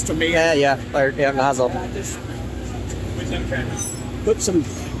fire system. Yeah, nozzle. Just put some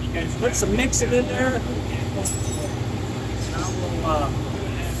mixing in there. I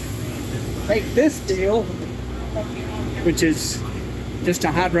will take this deal, which is just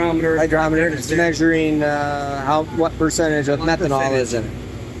a hydrometer. It's measuring what percentage of methanol is in it.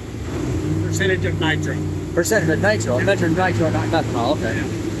 Percentage of nitro. Percentage of nitro. I measured nitro, not methanol. Okay.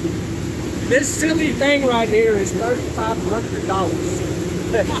 This silly thing right here is $3,500.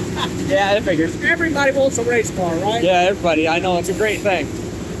 Yeah, I figured. Everybody wants a race car, right? Yeah, everybody. I know it's a great thing.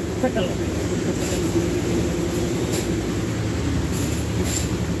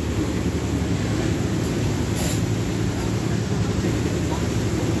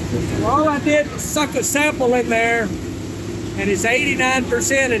 All I did was suck a sample in there, and it's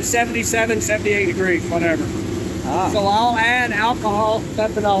 89% and 77, 78 degrees, whatever. So I'll add alcohol,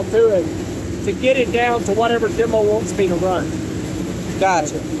 ethanol to it to get it down to whatever demo wants me to run.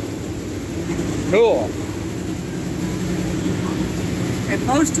 Gotcha. Cool. And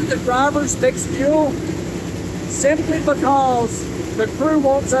most of the drivers mix fuel simply because the crew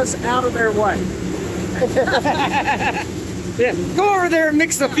wants us out of their way. Yeah, go over there and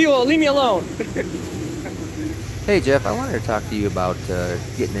mix the fuel. Leave me alone. Hey Jeff, I wanted to talk to you about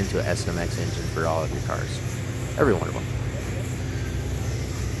getting into an SMX engine for all of your cars. Every one of them.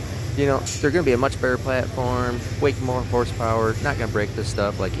 You know, they're going to be a much better platform, way more horsepower, not going to break this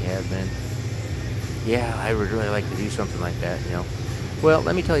stuff like you have been. Yeah, I would really like to do something like that, you know. Well,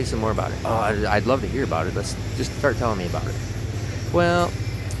 let me tell you some more about it. Oh, I'd love to hear about it. Let's just start telling me about it. Well,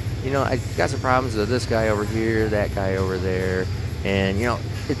 you know, I got some problems with this guy over here, that guy over there, and, you know,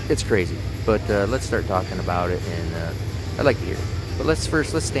 it's crazy. But let's start talking about it, and I'd like to hear it. But let's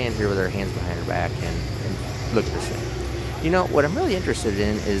stand here with our hands behind our back and look at this thing. You know, what I'm really interested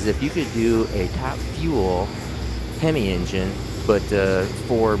in is if you could do a top fuel Hemi engine, but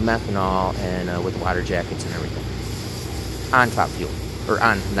for methanol and with water jackets and everything. On top fuel, or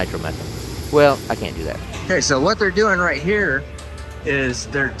on nitromethane. Well, I can't do that. Okay, so what they're doing right here is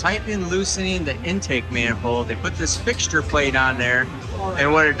they're tightening, loosening the intake manifold. They put this fixture plate on there,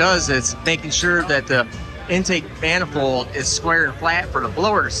 and what it does is making sure that the intake manifold is square and flat for the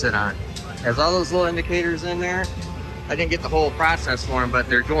blower to sit on. There's all those little indicators in there. I didn't get the whole process for them, but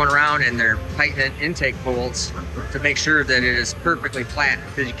they're going around and they're tightening intake bolts to make sure that it is perfectly flat,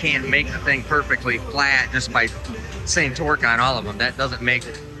 because you can't make the thing perfectly flat just by saying torque on all of them. That doesn't make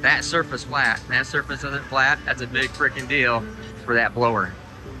that surface flat. That surface isn't flat. That's a big freaking deal for that blower.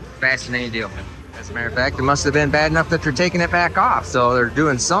 Fascinating deal. As a matter of fact, it must have been bad enough that they're taking it back off, so they're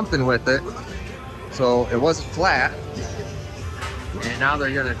doing something with it. So it wasn't flat, and now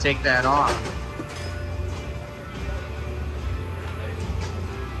they're going to take that off.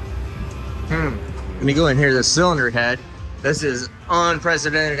 Let me go in here, the cylinder head. This is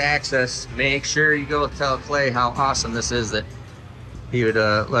unprecedented access. Make sure you go tell Clay how awesome this is that he would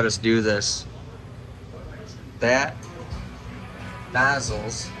let us do this. That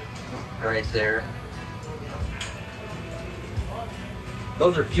nozzles right there.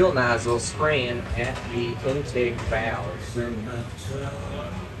 Those are fuel nozzles spraying at the intake valves.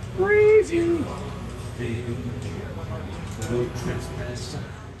 Crazy.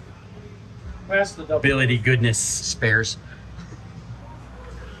 That's the ability goodness. Spares.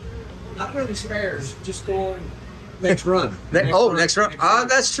 Not really spares, just going next run. Next run.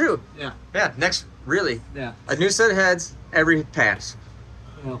 That's true. Yeah. Yeah, next, really. Yeah. A new set of heads every pass.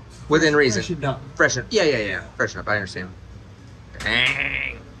 Well, Within reason. freshened up. Freshen. Yeah. Freshen up, I understand.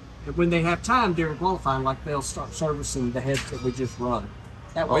 Dang. And when they have time during qualifying, like they'll start servicing the heads that we just run.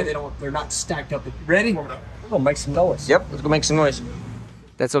 That way they're not stacked up. Ready? We'll make some noise. Yep, let's go make some noise.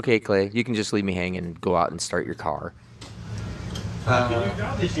 That's okay, Clay. You can just leave me hanging and go out and start your car.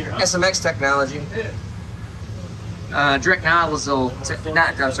 SMX technology. Direct nozzle. It's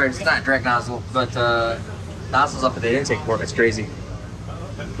not direct nozzle, but nozzles up at the intake port. It's crazy.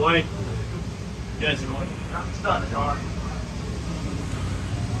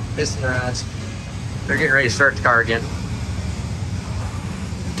 Piston rods. They're getting ready to start the car again.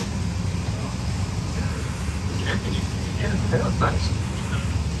 That was nice.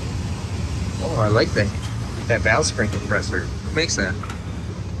 Oh, I like that valve spring compressor. Who makes that?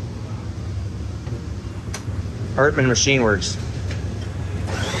 Hartman Machine Works.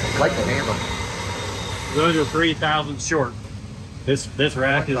 I like the handle. Those are 3,000 short. This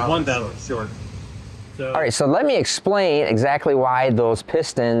rack is 1,000 short. So, All right, so let me explain exactly why those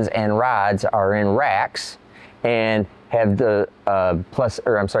pistons and rods are in racks and have the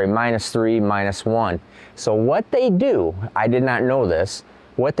 -3, -1. So what they do, I did not know this,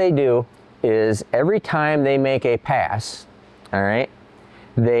 what they do is every time they make a pass, all right,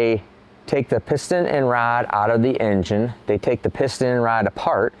 they take the piston and rod out of the engine, they take the piston and rod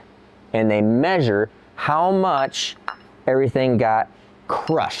apart, and they measure how much everything got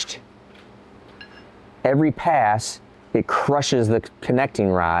crushed. Every pass, it crushes the connecting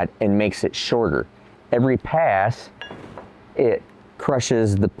rod and makes it shorter. Every pass, it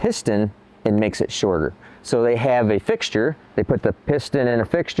crushes the piston and makes it shorter. So they have a fixture, they put the piston in a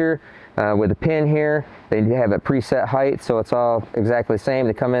fixture, with a pin here. They have a preset height, so it's all exactly the same.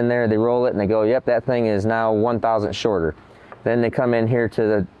 They come in there, they roll it, and they go, yep, that thing is now 1/1000 shorter. Then they come in here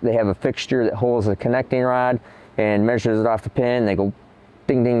to they have a fixture that holds the connecting rod and measures it off the pin. They go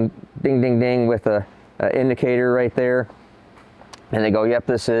ding, ding, ding, ding, ding with a indicator right there. And they go, yep,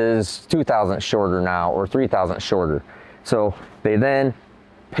 this is 2/1000 shorter now, or 3/1000 shorter. So they then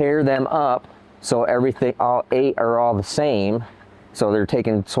pair them up so everything, all 8 are all the same. So they're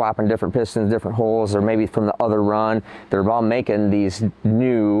swapping different pistons, different holes, or maybe from the other run. They're all making these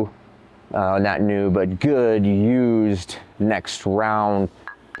new, not new, but good used next round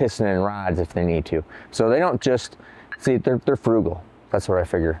piston and rods if they need to. So they don't just, see, they're frugal. That's what I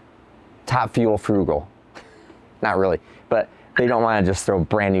figure. Top Fuel frugal. Not really, but they don't want to just throw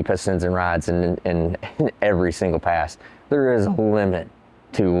brand new pistons and rods in every single pass. There is a limit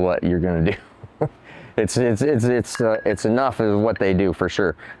to what you're going to do. It's enough of what they do for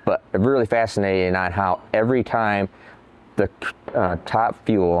sure, but really fascinating on how every time the Top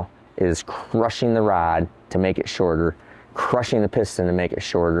Fuel is crushing the rod to make it shorter, crushing the piston to make it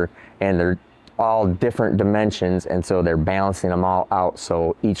shorter, and they're all different dimensions, and so they're balancing them all out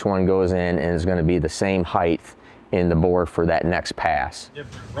so each one goes in and is going to be the same height in the bore for that next pass.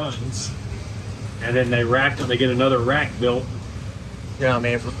 Different runs, and then they rack them. They get another rack built. You know how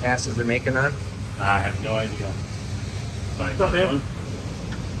many passes they're making on? I have no idea.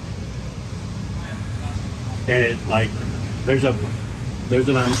 And it like there's an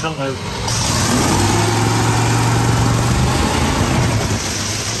antenna.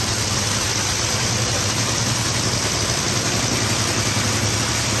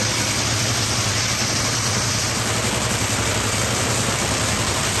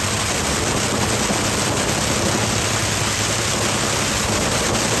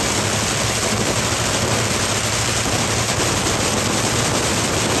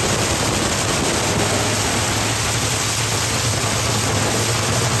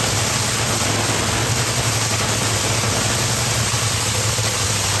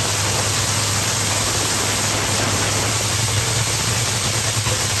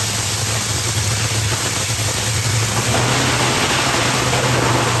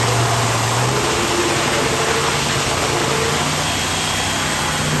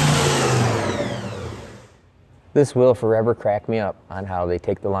 This will forever crack me up on how they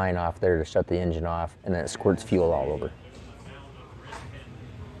take the line off there to shut the engine off, and then it squirts fuel all over.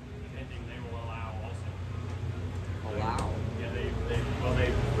 Allow? Yeah, they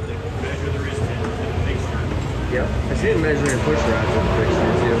measure the wristband and make sure. Yep. I see them measuring push rods with the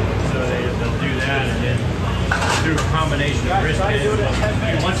fixture too. So they'll do that, and then do a combination of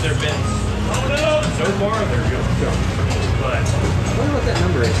wristbands. Once they're bent, so far they're good. But I wonder what that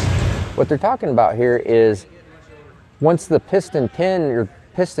number is. What they're talking about here is once the piston pin, your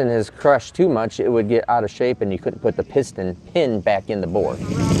piston is crushed too much, it would get out of shape and you couldn't put the piston pin back in the bore.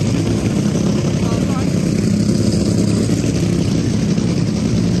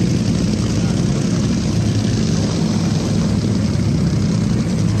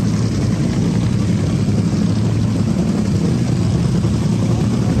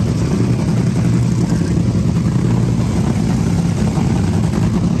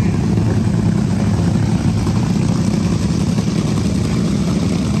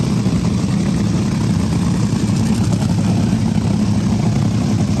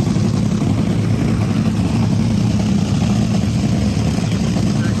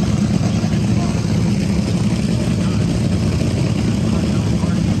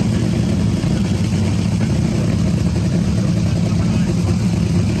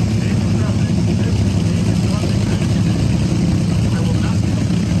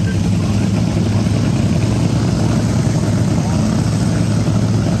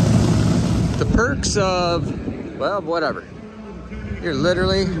 Perks of, well, whatever. You're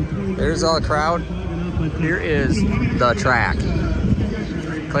literally, there's all the crowd. Here is the track.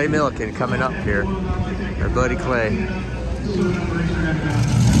 Clay Milliken coming up here. Our buddy Clay.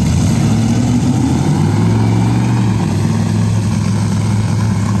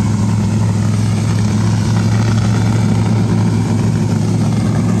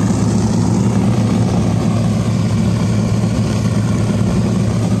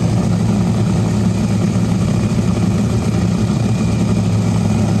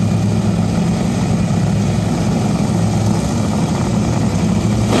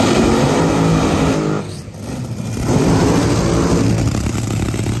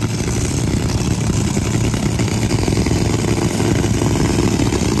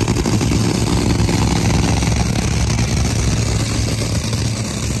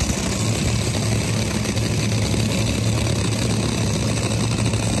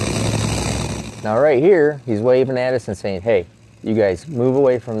 Now right here, he's waving at us and saying, hey, you guys move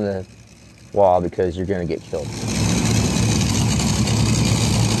away from the wall because you're gonna get killed.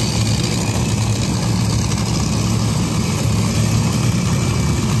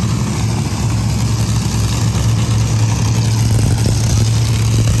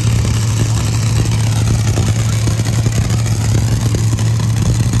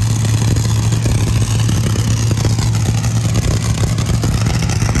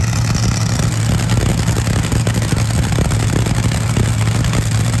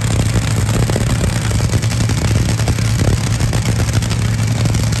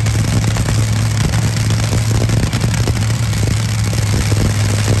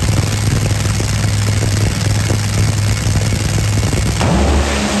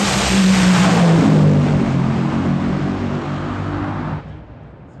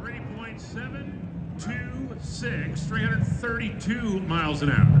 miles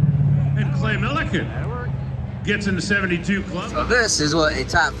an hour. And Clay Milliken gets into 72 club. So this is what a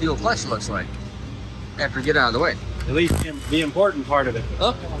top fuel clutch looks like after you get out of the way. At least the important part of it.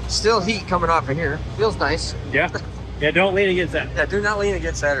 Oh, still heat coming off of here. Feels nice. Yeah. Yeah, don't lean against that. Yeah, do not lean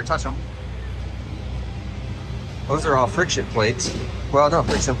against that or touch them. Those are all friction plates. Well, no,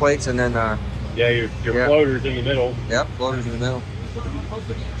 friction plates and then... yeah, your floaters in the middle. Yep, floaters in the middle.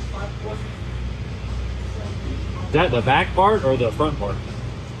 Is that the back part or the front part?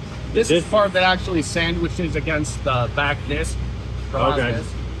 This is part that actually sandwiches against the back disc. Okay.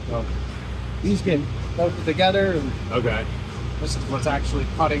 So these get bolted together, and okay. This is what's actually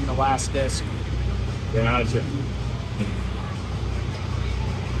cutting the last disc. Gotcha.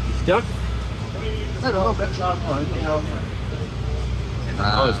 Stuck? A little bit.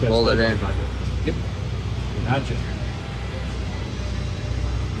 Hold it in. Yep. Gotcha.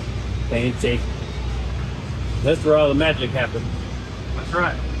 Fancy. That's where all the magic happens. That's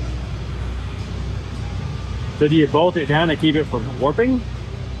right. So do you bolt it down to keep it from warping?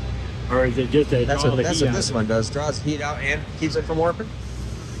 Or is it just a That's what this one does. Draws heat out and keeps it from warping.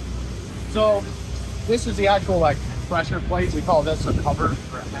 So this is the actual like pressure plate. We call this a cover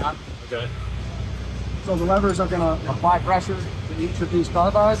for a hat. Okay. So the levers are going to apply pressure to each of these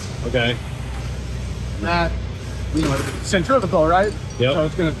carbides. Okay. And that, you know, centrifugal, right? Yep. So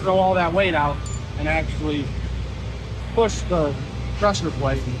it's going to throw all that weight out and actually push the pressure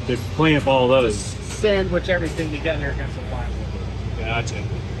plate To clamp all those. sandwich everything together against the platform. Gotcha.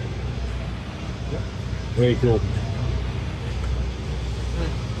 Yep. Very cool.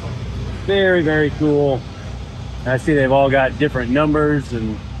 Very, very cool. I see they've all got different numbers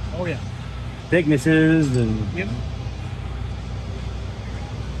and Oh yeah. thicknesses and Yep.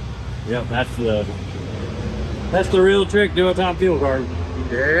 yep, that's the real trick to a top fuel card.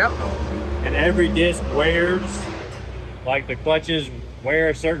 Yep. And every disc wears, like the clutches wear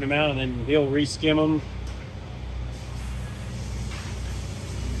a certain amount and then he'll re-skim them.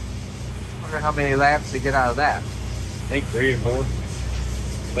 I wonder how many laps to get out of that. I think 3 or 4.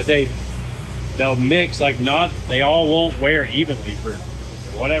 But they'll mix, like they all won't wear evenly for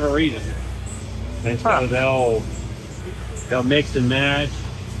whatever reason. And so they'll mix and match.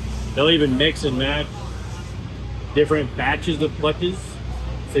 They'll even mix and match different batches of clutches.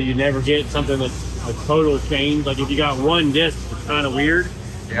 So you never get something that's a total change. Like if you got one disc, it's kind of weird.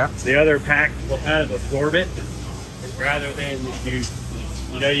 Yeah. The other pack will kind of absorb it, rather than you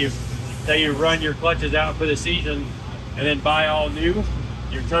say you run your clutches out for the season and then buy all new,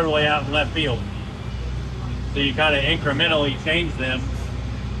 you're totally out in left field. So you kind of incrementally change them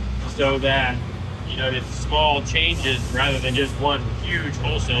so that it's small changes rather than just one huge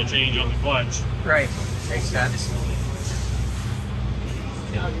wholesale change on the clutch. Right. Makes sense.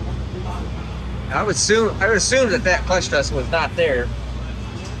 I would assume that clutch dust was not there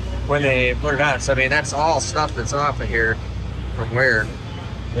when they put it on. So I mean, that's all stuff that's off of here from where.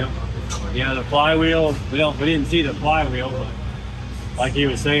 Yep. Yeah, the flywheel. We didn't see the flywheel, but like he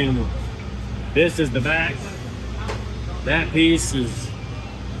was saying, this is the back. That piece is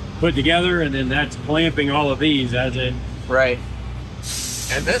put together, and then that's clamping all of these as it. Right.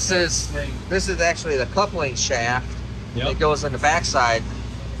 And this is actually the coupling shaft that goes on the backside.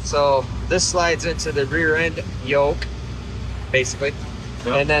 So this slides into the rear end yoke, basically,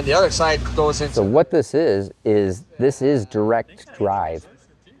 and then the other side goes into. So what this is direct drive.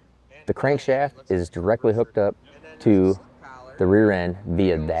 The crankshaft is directly hooked up to the rear end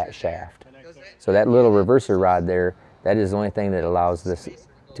via that shaft. So that little reverser rod there, that is the only thing that allows this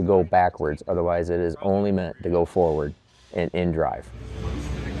to go backwards. Otherwise, it is only meant to go forward and in drive.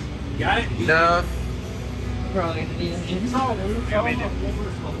 Got it? No.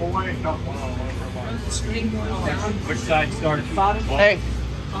 Which side started? Hey,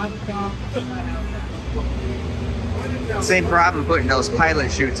 Same problem putting those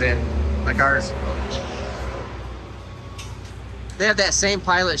pilot chutes in, like ours. They have that same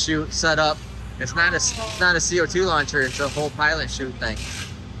pilot chute set up. It's not a CO2 launcher, it's a whole pilot chute thing.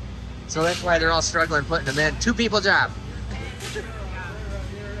 So that's why they're all struggling putting them in. 2 people job.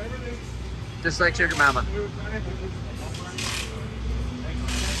 Just like Sugar Mama.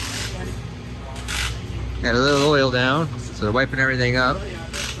 Got a little oil down, so they're wiping everything up.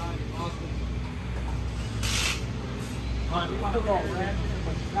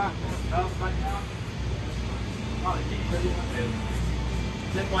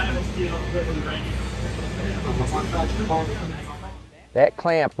 That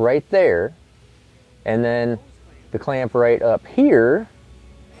clamp right there, and then the clamp right up here,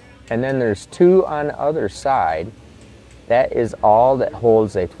 and then there's 2 on the other side. That is all that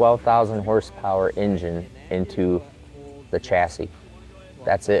holds a 12,000 horsepower engine into the chassis.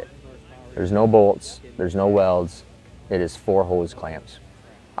 That's it. There's no bolts, there's no welds. It is 4 hose clamps.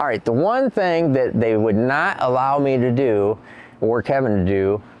 All right, the one thing that they would not allow me to do, or Kevin to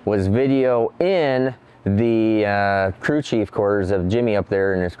do, was video in the crew chief quarters of Jimmy up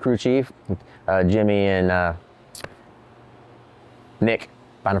there and his crew chief, Jimmy and Nick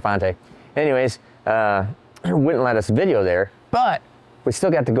Bonafonte. Anyways, wouldn't let us video there, but we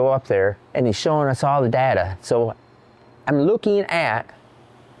still got to go up there and he's showing us all the data. So I'm looking at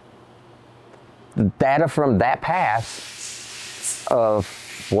the data from that pass of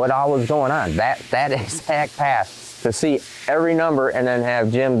what all was going on, that exact pass, to see every number and then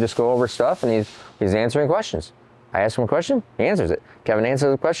have Jim just go over stuff, and he's answering questions. I ask him a question, he answers it. Kevin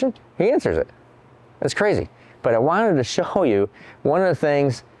answers a question, he answers it. That's crazy. But I wanted to show you one of the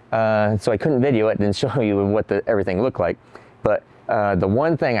things, so I couldn't video it and show you what everything looked like. But the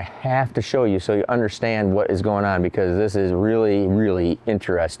one thing I have to show you so you understand what is going on, because this is really, really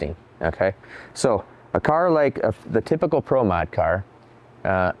interesting, okay? So a car like the typical Pro Mod car,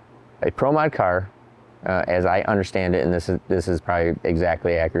 a Pro Mod car, as I understand it, and this is probably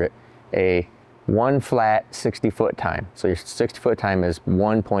exactly accurate, a 1 flat 60-foot time. So your 60-foot time is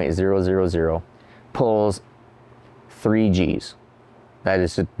 1.000, pulls 3 Gs. That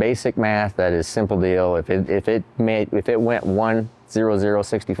is just basic math. That is simple deal. If it went 1.00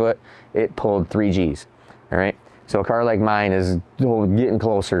 60 foot, it pulled 3 Gs. All right. So a car like mine is getting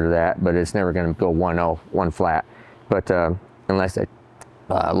closer to that, but it's never going to go 1 flat. But unless I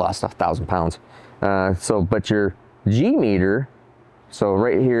lost 1,000 pounds. But your G meter. So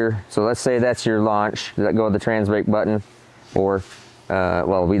right here. So let's say that's your launch. Let go of the trans brake button, or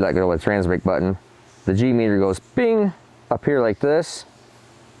well, we let go of the trans brake button. The G meter goes bing up here like this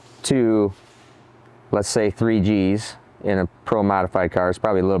to, let's say, 3 Gs in a Pro modified car. It's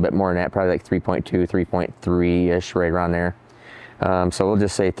probably a little bit more than that, probably like 3.2, 3.3-ish, right around there. So we'll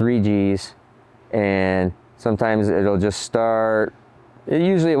just say 3 Gs, and sometimes it'll just start,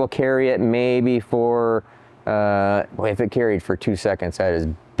 usually it will carry it maybe for, boy, if it carried for 2 seconds, that is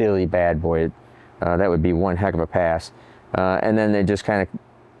really bad, boy. That would be one heck of a pass. And then it just kind of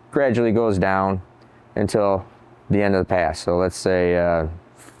gradually goes down until the end of the pass. So let's say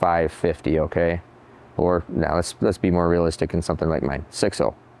 550, okay? Or now let's be more realistic in something like mine,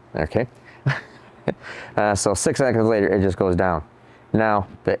 6.0, okay? So 6 seconds later, it just goes down. Now,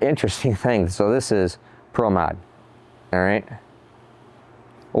 the interesting thing, so this is Pro Mod, all right?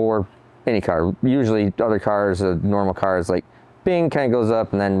 Or any car. Usually other cars, normal cars, like bing, kind of goes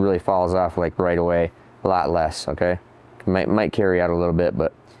up and then really falls off like right away, a lot less, okay? Might carry out a little bit,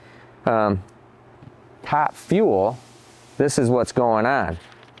 but top fuel, this is what's going on.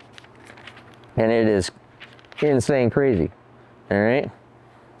 And it is insane crazy, all right?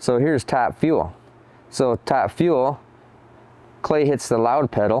 So here's top fuel. So top fuel, Clay hits the loud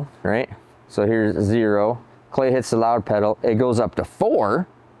pedal, right? So here's 0, Clay hits the loud pedal, it goes up to 4,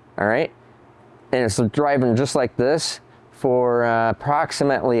 all right? And it's driving just like this for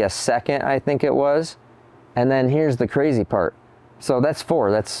approximately a second, I think it was. And then here's the crazy part. So that's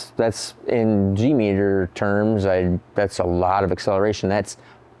 4, that's in G meter terms, that's a lot of acceleration. That's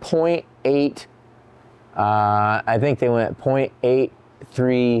 0.8, I think they went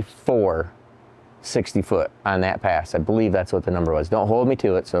 0.834 60 foot on that pass. I believe that's what the number was. Don't hold me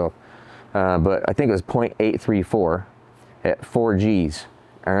to it, so, but I think it was 0.834 at 4 Gs,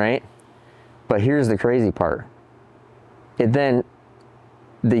 all right? But here's the crazy part. The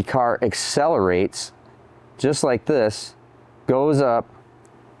car accelerates just like this, goes up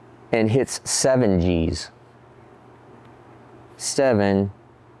and hits 7 Gs. 7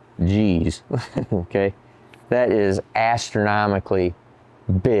 Gs, okay? That is astronomically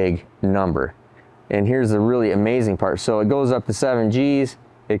big number. And here's the really amazing part. So it goes up to 7 Gs,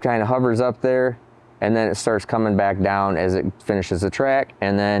 it kind of hovers up there, and then it starts coming back down as it finishes the track,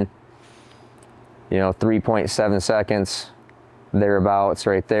 and then, you know, 3.7 seconds, thereabouts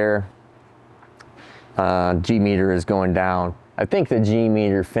right there. G meter is going down. I think the G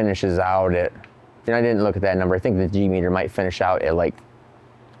meter finishes out at, you know, I didn't look at that number. I think the G meter might finish out at like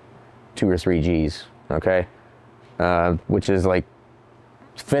 2 or 3 Gs, okay? Which is like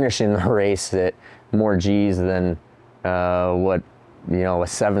finishing the race at more Gs than what, you know, a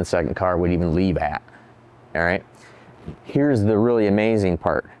 7-second car would even leave at, all right? Here's the really amazing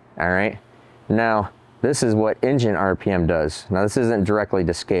part, all right? Now, this is what engine RPM does. Now, this isn't directly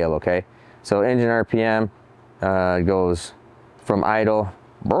to scale, okay? So engine RPM goes from idle,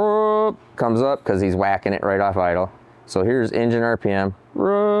 comes up because he's whacking it right off idle. So here's engine RPM,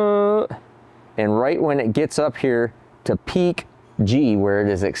 and right when it gets up here to peak G, where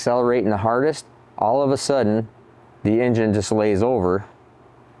it is accelerating the hardest, all of a sudden the engine just lays over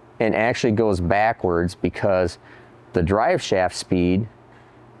and actually goes backwards because the drive shaft speed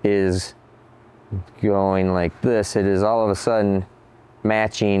is going like this. It is all of a sudden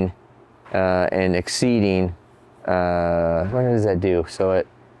matching and exceeding, what does that do? So it,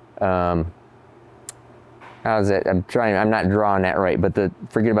 how is it? I'm not drawing that right, but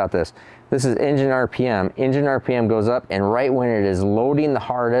forget about this. This is engine RPM. Engine RPM goes up, and right when it is loading the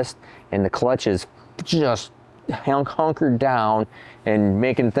hardest and the clutch is just hunkered down and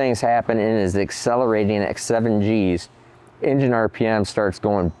making things happen and is accelerating at 7 Gs, engine RPM starts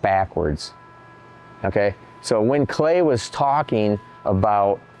going backwards, okay? So when Clay was talking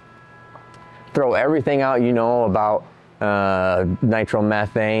about throw everything out you know about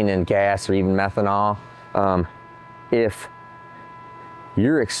nitromethane and gas or even methanol, if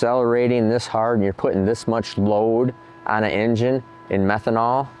you're accelerating this hard and you're putting this much load on an engine in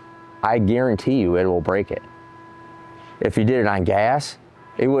methanol, I guarantee you it will break it. If you did it on gas,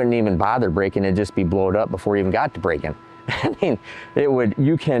 it wouldn't even bother breaking, it'd just be blowed up before you even got to breaking. I mean, it would,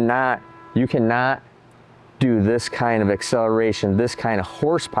 you cannot do this kind of acceleration, this kind of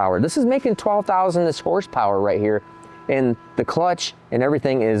horsepower. This is making 12,000 this horsepower right here, and the clutch and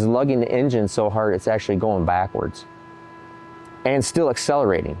everything is lugging the engine so hard it's actually going backwards and still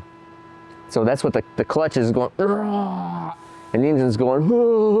accelerating. So that's what the clutch is going, and the engine's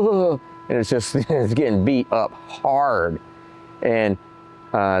going, and it's just, it's getting beat up hard. And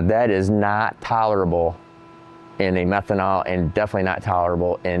that is not tolerable in a methanol, and definitely not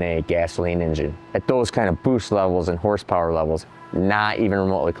tolerable in a gasoline engine. At those kind of boost levels and horsepower levels, not even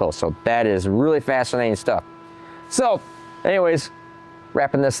remotely close. So that is really fascinating stuff. So anyways,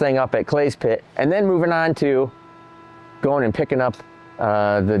 wrapping this thing up at Clay's pit, and then moving on to going and picking up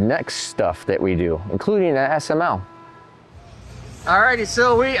the next stuff that we do, including an SML. Alrighty,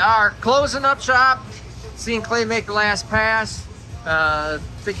 so we are closing up shop. Seeing Clay make the last pass. I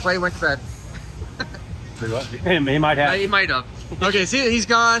think Clay went to bed. He might have. He might have. Okay, see, he's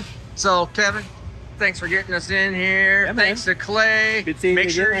gone. So Kevin, thanks for getting us in here. Yeah, thanks to Clay. Good seeing Make you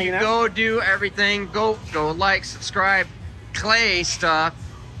sure again, you hanging go do everything. Go like, subscribe, Clay stuff.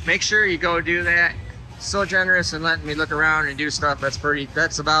 Make sure you go do that. So generous and letting me look around and do stuff.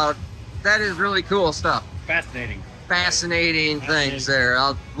 That is really cool stuff. Fascinating things there.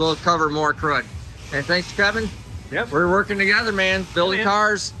 We'll cover more crud. And thanks to Kevin. Yep. We're working together, man. Building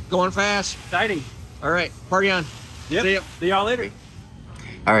cars, going fast. Exciting. All right, party on. Yep. See y'all later.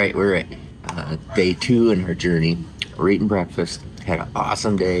 All right, we're at day 2 in our journey. We're eating breakfast. Had an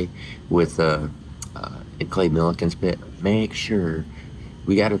awesome day with in Clay Milliken's pit. Make sure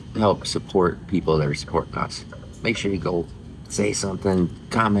we got to help support people that are supporting us. Make sure you go say something,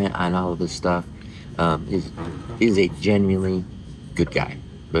 comment on all of this stuff. He's a genuinely good guy.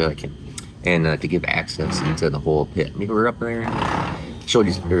 Really like him. And to give access into the whole pit. I mean, we were up there, showed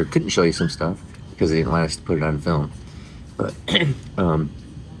you, or couldn't show you some stuff because they didn't want us to put it on film. But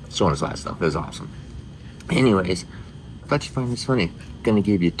showing us a lot of stuff. It was awesome. Anyways, I thought you'd find this funny. Gonna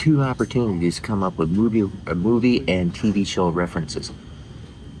give you 2 opportunities to come up with movie and TV show references.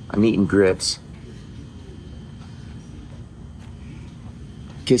 I'm eating grits.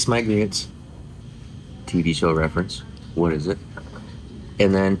 Kiss My Grits. TV show reference. What is it?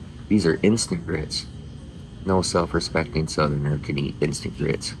 And then these are instant grits. No self-respecting Southerner can eat instant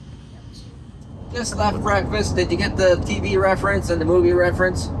grits. Just left breakfast. Did you get the TV reference and the movie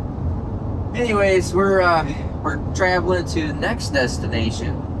reference? Anyways, we're traveling to the next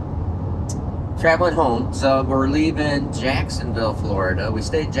destination. Traveling home. So we're leaving Jacksonville, Florida. We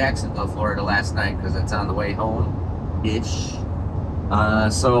stayed in Jacksonville, Florida last night because it's on the way home-ish.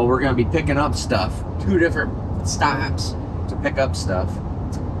 So we're gonna be picking up stuff. 2 different stops to pick up stuff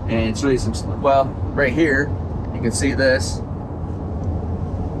and show you some stuff. Well, right here, you can see this.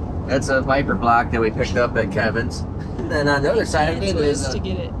 That's a Viper block that we picked up at Kevin's. And then on the other side of it is to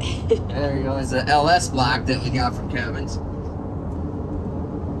get it. there you go. It's an LS block that we got from Kevin's.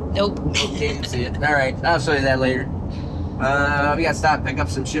 Nope. Can't see it. All right, I'll show you that later. We got to stop pick up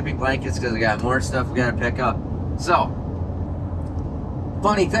some shipping blankets because we got more stuff we got to pick up. So,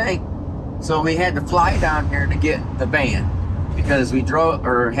 funny thing. So we had to fly down here to get the van because we drove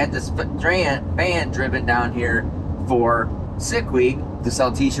or had this van driven down here for Sick Week to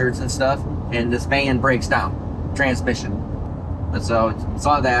sell T-shirts and stuff, and this van breaks down, transmission. And so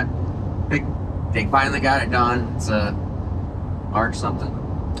saw that. They finally got it done. It's March something.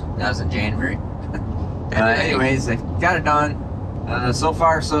 That was in January. Anyways, they got it done. So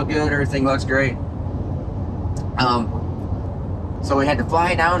far, so good. Everything looks great. So we had to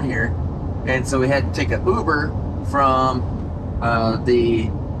fly down here, and so we had to take an Uber from the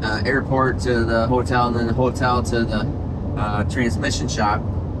airport to the hotel, and then the hotel to the transmission shop.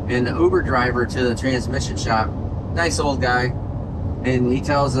 And the Uber driver to the transmission shop, nice old guy, and he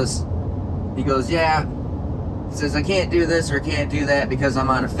tells us, he goes, yeah, he says, I can't do this or can't do that because I'm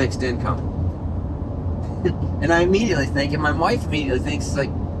on a fixed income. And I immediately think, and my wife immediately thinks, it's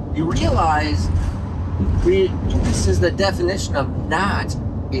like, you realize this is the definition of not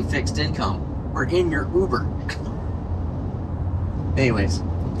a fixed income. We're in your Uber. Anyways,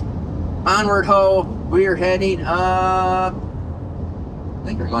 onward ho, we are heading up. I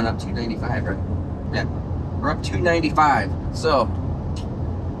think we're going up 295, right? Yeah, we're up 295. So,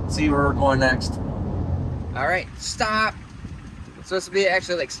 let's see where we're going next. All right, stop. It's supposed to be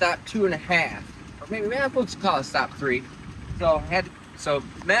actually like stop 2.5. Maybe we'll just call it stop 3. So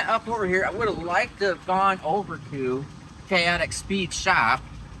met up over here. I would have liked to have gone over to Chaotic Speed shop,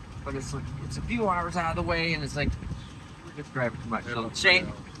 but it's a few hours out of the way, and it's like we're just driving too much. So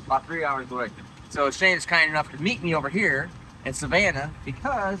Shane, about 3 hours away. So Shane is kind enough to meet me over here in Savannah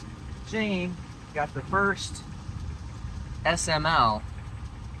because Shane got the first SML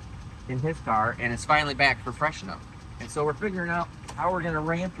in his car, and it's finally back for freshen up. And so we're figuring out how we're gonna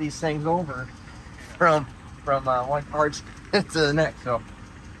ramp these things over from one part to the next. So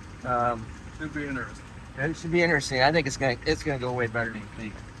should be interesting. It should be interesting. I think it's gonna go way better than you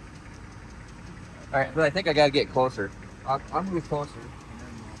think. All right, but I think I gotta get closer. I'll move closer.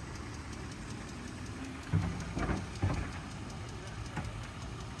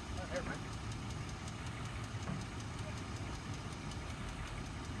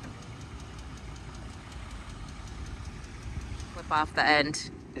 Flip off the end.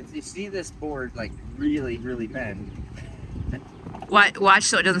 If you see this board like really bend. Watch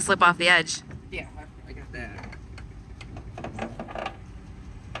so it doesn't slip off the edge. Yeah, I got that.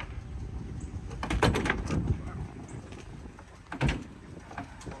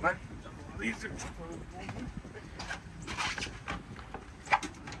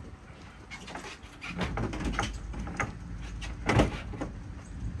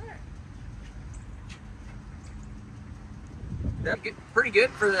 That's pretty good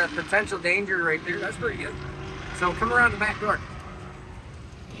for the potential danger right there. That's pretty good. So come around the back door.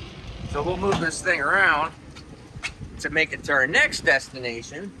 So we'll move this thing around to make it to our next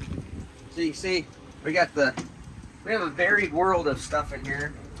destination. So you see, we have a varied world of stuff in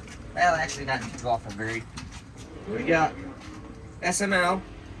here. Well, actually not too often varied. We got SML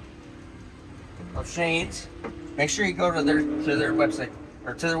of Shane's. Make sure you go to their website,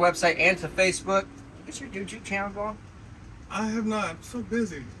 or to their website and to Facebook. Is your YouTube channel going? I have not. I'm so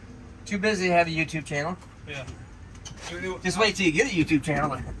busy. Too busy to have a YouTube channel? Yeah. Just wait till you get a YouTube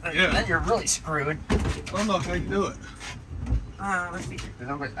channel. Yeah. Then you're really screwed. I don't know how you do it. Let's see.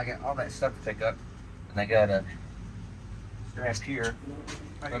 I got all that stuff to pick up, and I got a strap here.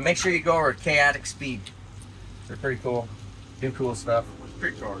 But make sure you go over to Chaotic Speed. They're pretty cool. Do cool stuff.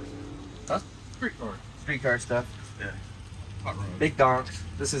 Street cars. Huh? Street cars. Street car stuff. Yeah. Hot rods. Big donks.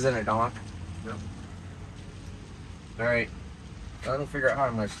 This isn't a donk. Yep. All right. I don't figure out how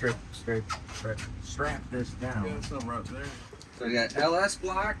I'm gonna strap this down. Yeah, something right there. So we got LS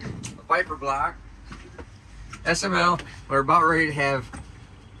block, a Viper block, SML. We're about ready to have.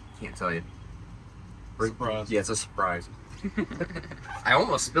 Can't tell you. Surprise. Yeah, it's a surprise. I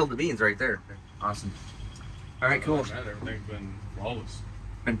almost spilled the beans right there. Awesome. All right, cool. Everything's been flawless.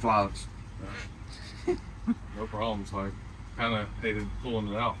 Been flawless. No problems. Like, kind of hated pulling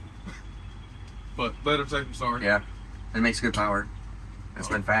it out. But better safe than sorry. Yeah, it makes good power. It's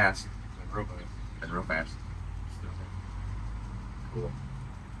been fast. Real fast. Been real fast. Cool.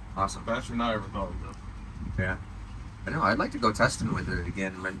 Awesome. Faster than I ever thought it would. Yeah. I know. I'd like to go testing with it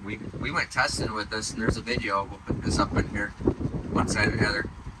again. We went testing with this, and there's a video. We'll put this up in here, one side or the other,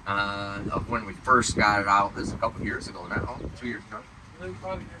 of when we first got it out. This was a couple years ago now. 2 years ago.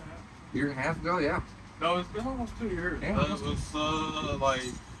 Year and a half ago, yeah. No, it's been almost 2 years. Yeah. It was like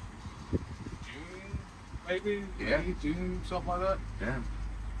June, maybe? Yeah. May, June, something like that. Yeah.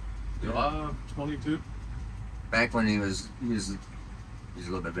 July 22. Back when he was a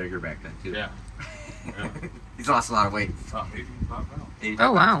little bit bigger back then too. Yeah. Yeah. He's lost a lot of weight. About 85 pounds. 85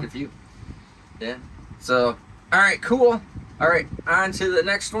 Oh, wow. pounds, good for you. Yeah. So, all right, cool. All right, on to the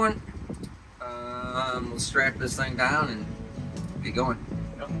next one. We'll strap this thing down and get going.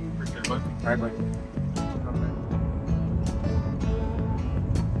 Yep. Appreciate it, bud. All right, buddy.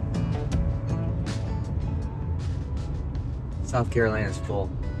 South Carolina's full.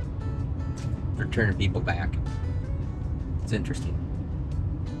 They're turning people back. It's interesting.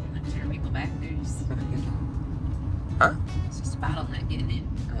 Turn people back. There's Huh? it's just a bottleneck getting in.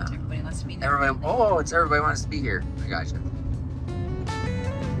 Everybody wants to be there. Everybody, oh, it's everybody wants to be here. I got you.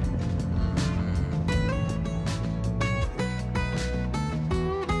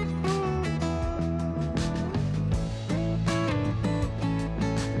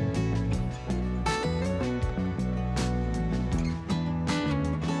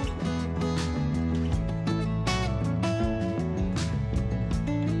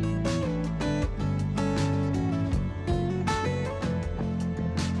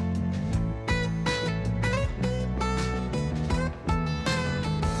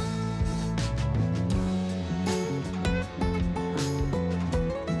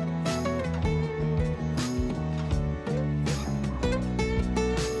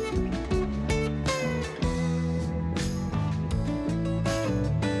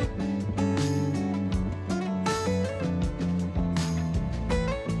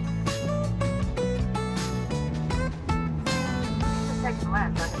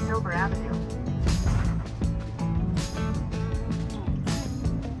 Left on Silver Avenue.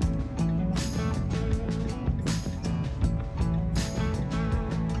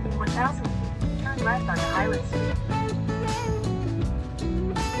 In 1,000 feet, turn left on Highland Street.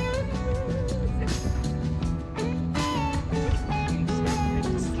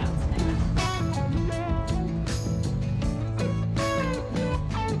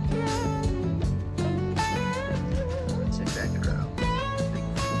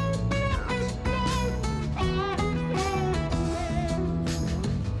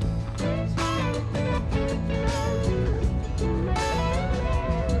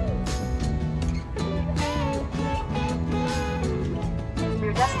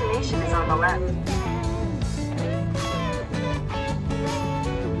 Your destination is on the left.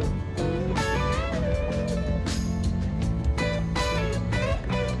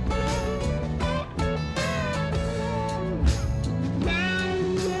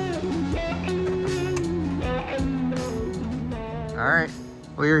 All right,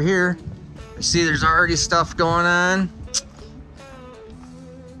 we're here. I see there's already stuff going on.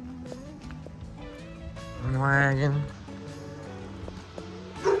 Wagon.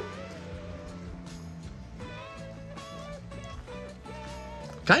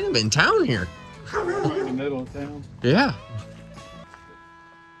 Kind of in town here. Right in the middle of town. Yeah.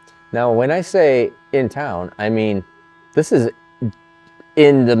 Now, when I say in town, I mean, this is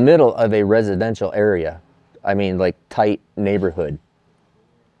in the middle of a residential area. I mean, like tight neighborhood.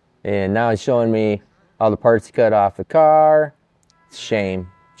 And now it's showing me all the parts he cut off the car. Shame,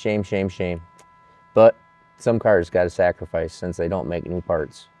 shame, shame, shame. But some cars got to sacrifice since they don't make new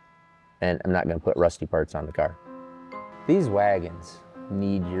parts. And I'm not going to put rusty parts on the car. These wagons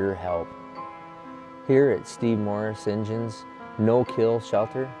need your help. Here at Steve Morris Engines No Kill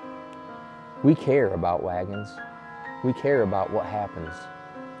Shelter, we care about wagons. We care about what happens.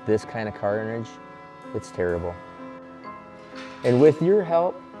 This kind of carnage, it's terrible. And with your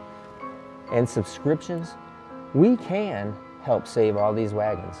help and subscriptions, we can help save all these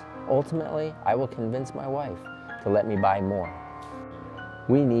wagons. Ultimately, I will convince my wife to let me buy more.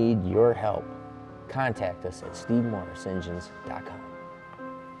 We need your help. Contact us at SteveMorrisEngines.com.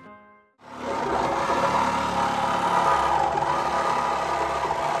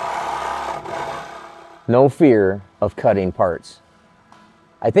 No fear of cutting parts.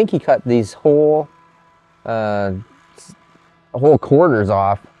 I think he cut these whole quarters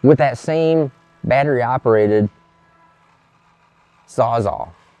off with that same battery-operated Sawzall.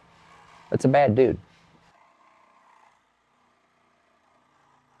 That's a bad dude.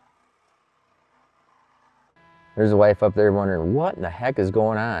 There's a wife up there wondering, what in the heck is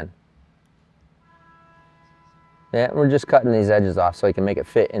going on? Yeah, we're just cutting these edges off so I can make it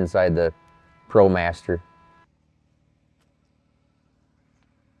fit inside the ProMaster.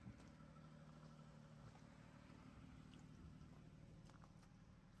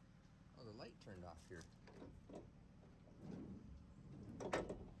 Oh, the light turned off here.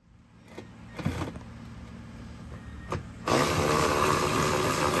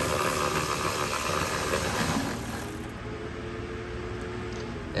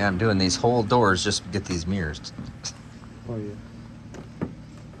 Yeah, I'm doing these whole doors just to get these mirrors. Oh yeah.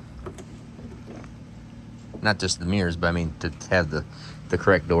 Not just the mirrors, but I mean to have the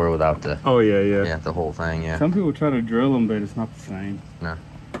correct door without the... Oh yeah, yeah. Yeah, the whole thing, yeah. Some people try to drill them, but it's not the same. No.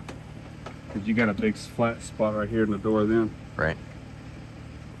 Because you got a big flat spot right here in the door then. Right.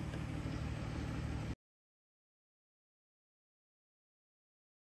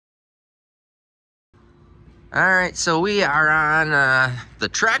 All right, so we are on the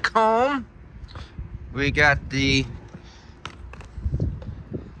trek home. We got the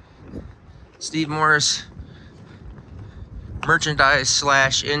Steve Morris merchandise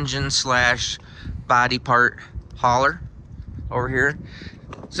slash engine slash body part hauler over here.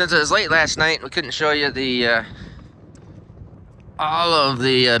 Since it was late last night, we couldn't show you the all of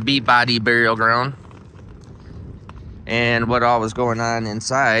the bee body burial ground and what all was going on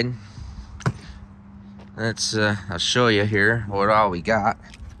inside. Let's I'll show you here what all we got.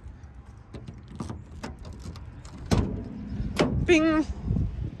 Bing.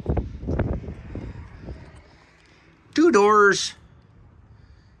 2 doors.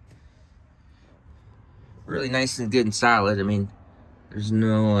 Really nice and good and solid. I mean, there's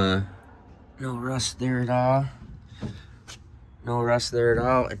no rust there at all. No rust there at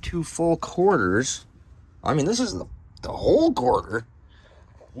all. And 2 full quarters. I mean, this is the whole quarter.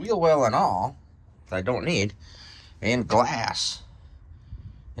 Wheel well and all. That I don't need. And glass.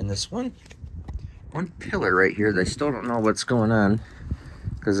 And this one pillar right here that I still don't know what's going on.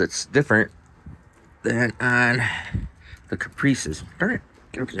 Because it's different than on the Caprices. Darn it.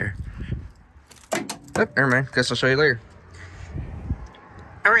 Get over there. Oh, never mind. Guess I'll show you later.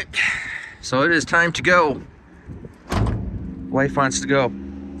 Alright. So it is time to go. Wife wants to go.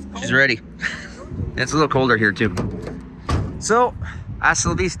 She's ready. It's a little colder here too. So, hasta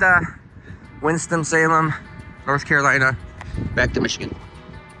la vista, Winston-Salem, North Carolina, back to Michigan.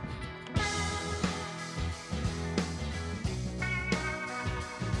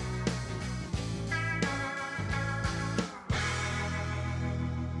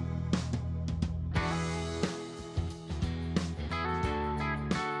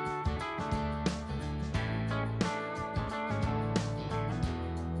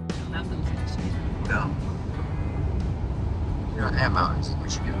 No. You don't have mountains in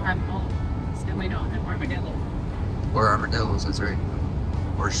Michigan. Still we don't have armadillo. Or armadillos, that's right.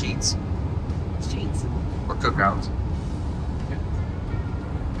 Or sheets. Sheets. Or cookouts.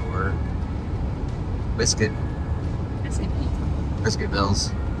 Or biscuit. Biscuit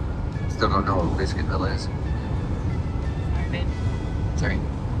bills. Still don't know what biscuit bill is. Sorry.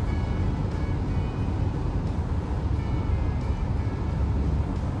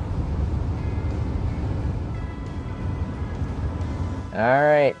 All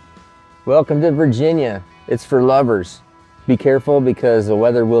right, welcome to Virginia. It's for lovers. Be careful because the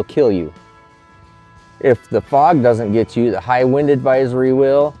weather will kill you. If the fog doesn't get you, the high wind advisory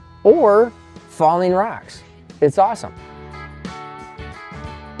will, or falling rocks. It's awesome.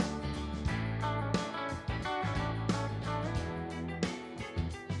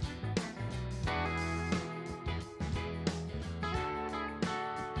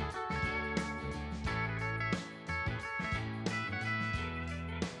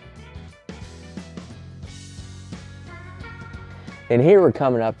 And here we're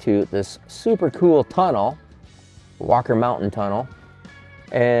coming up to this super cool tunnel, Walker Mountain Tunnel.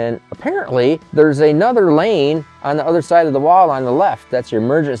 And apparently there's another lane on the other side of the wall on the left. That's your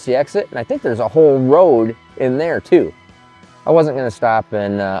emergency exit. And I think there's a whole road in there too. I wasn't gonna stop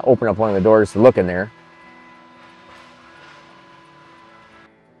and open up one of the doors to look in there.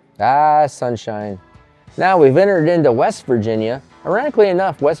 Ah, sunshine. Now we've entered into West Virginia. Ironically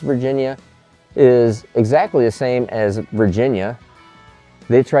enough, West Virginia is exactly the same as Virginia.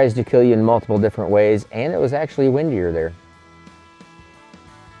 It tries to kill you in multiple different ways, and it was actually windier there.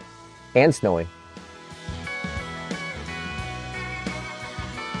 And snowy.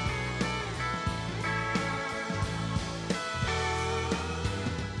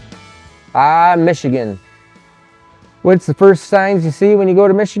 Ah, Michigan. What's the first signs you see when you go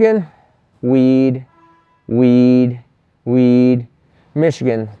to Michigan? Weed, weed, weed.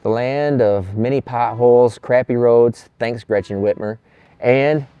 Michigan, the land of many potholes, crappy roads. Thanks, Gretchen Whitmer.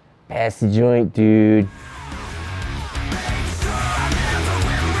 And pass the joint, dude.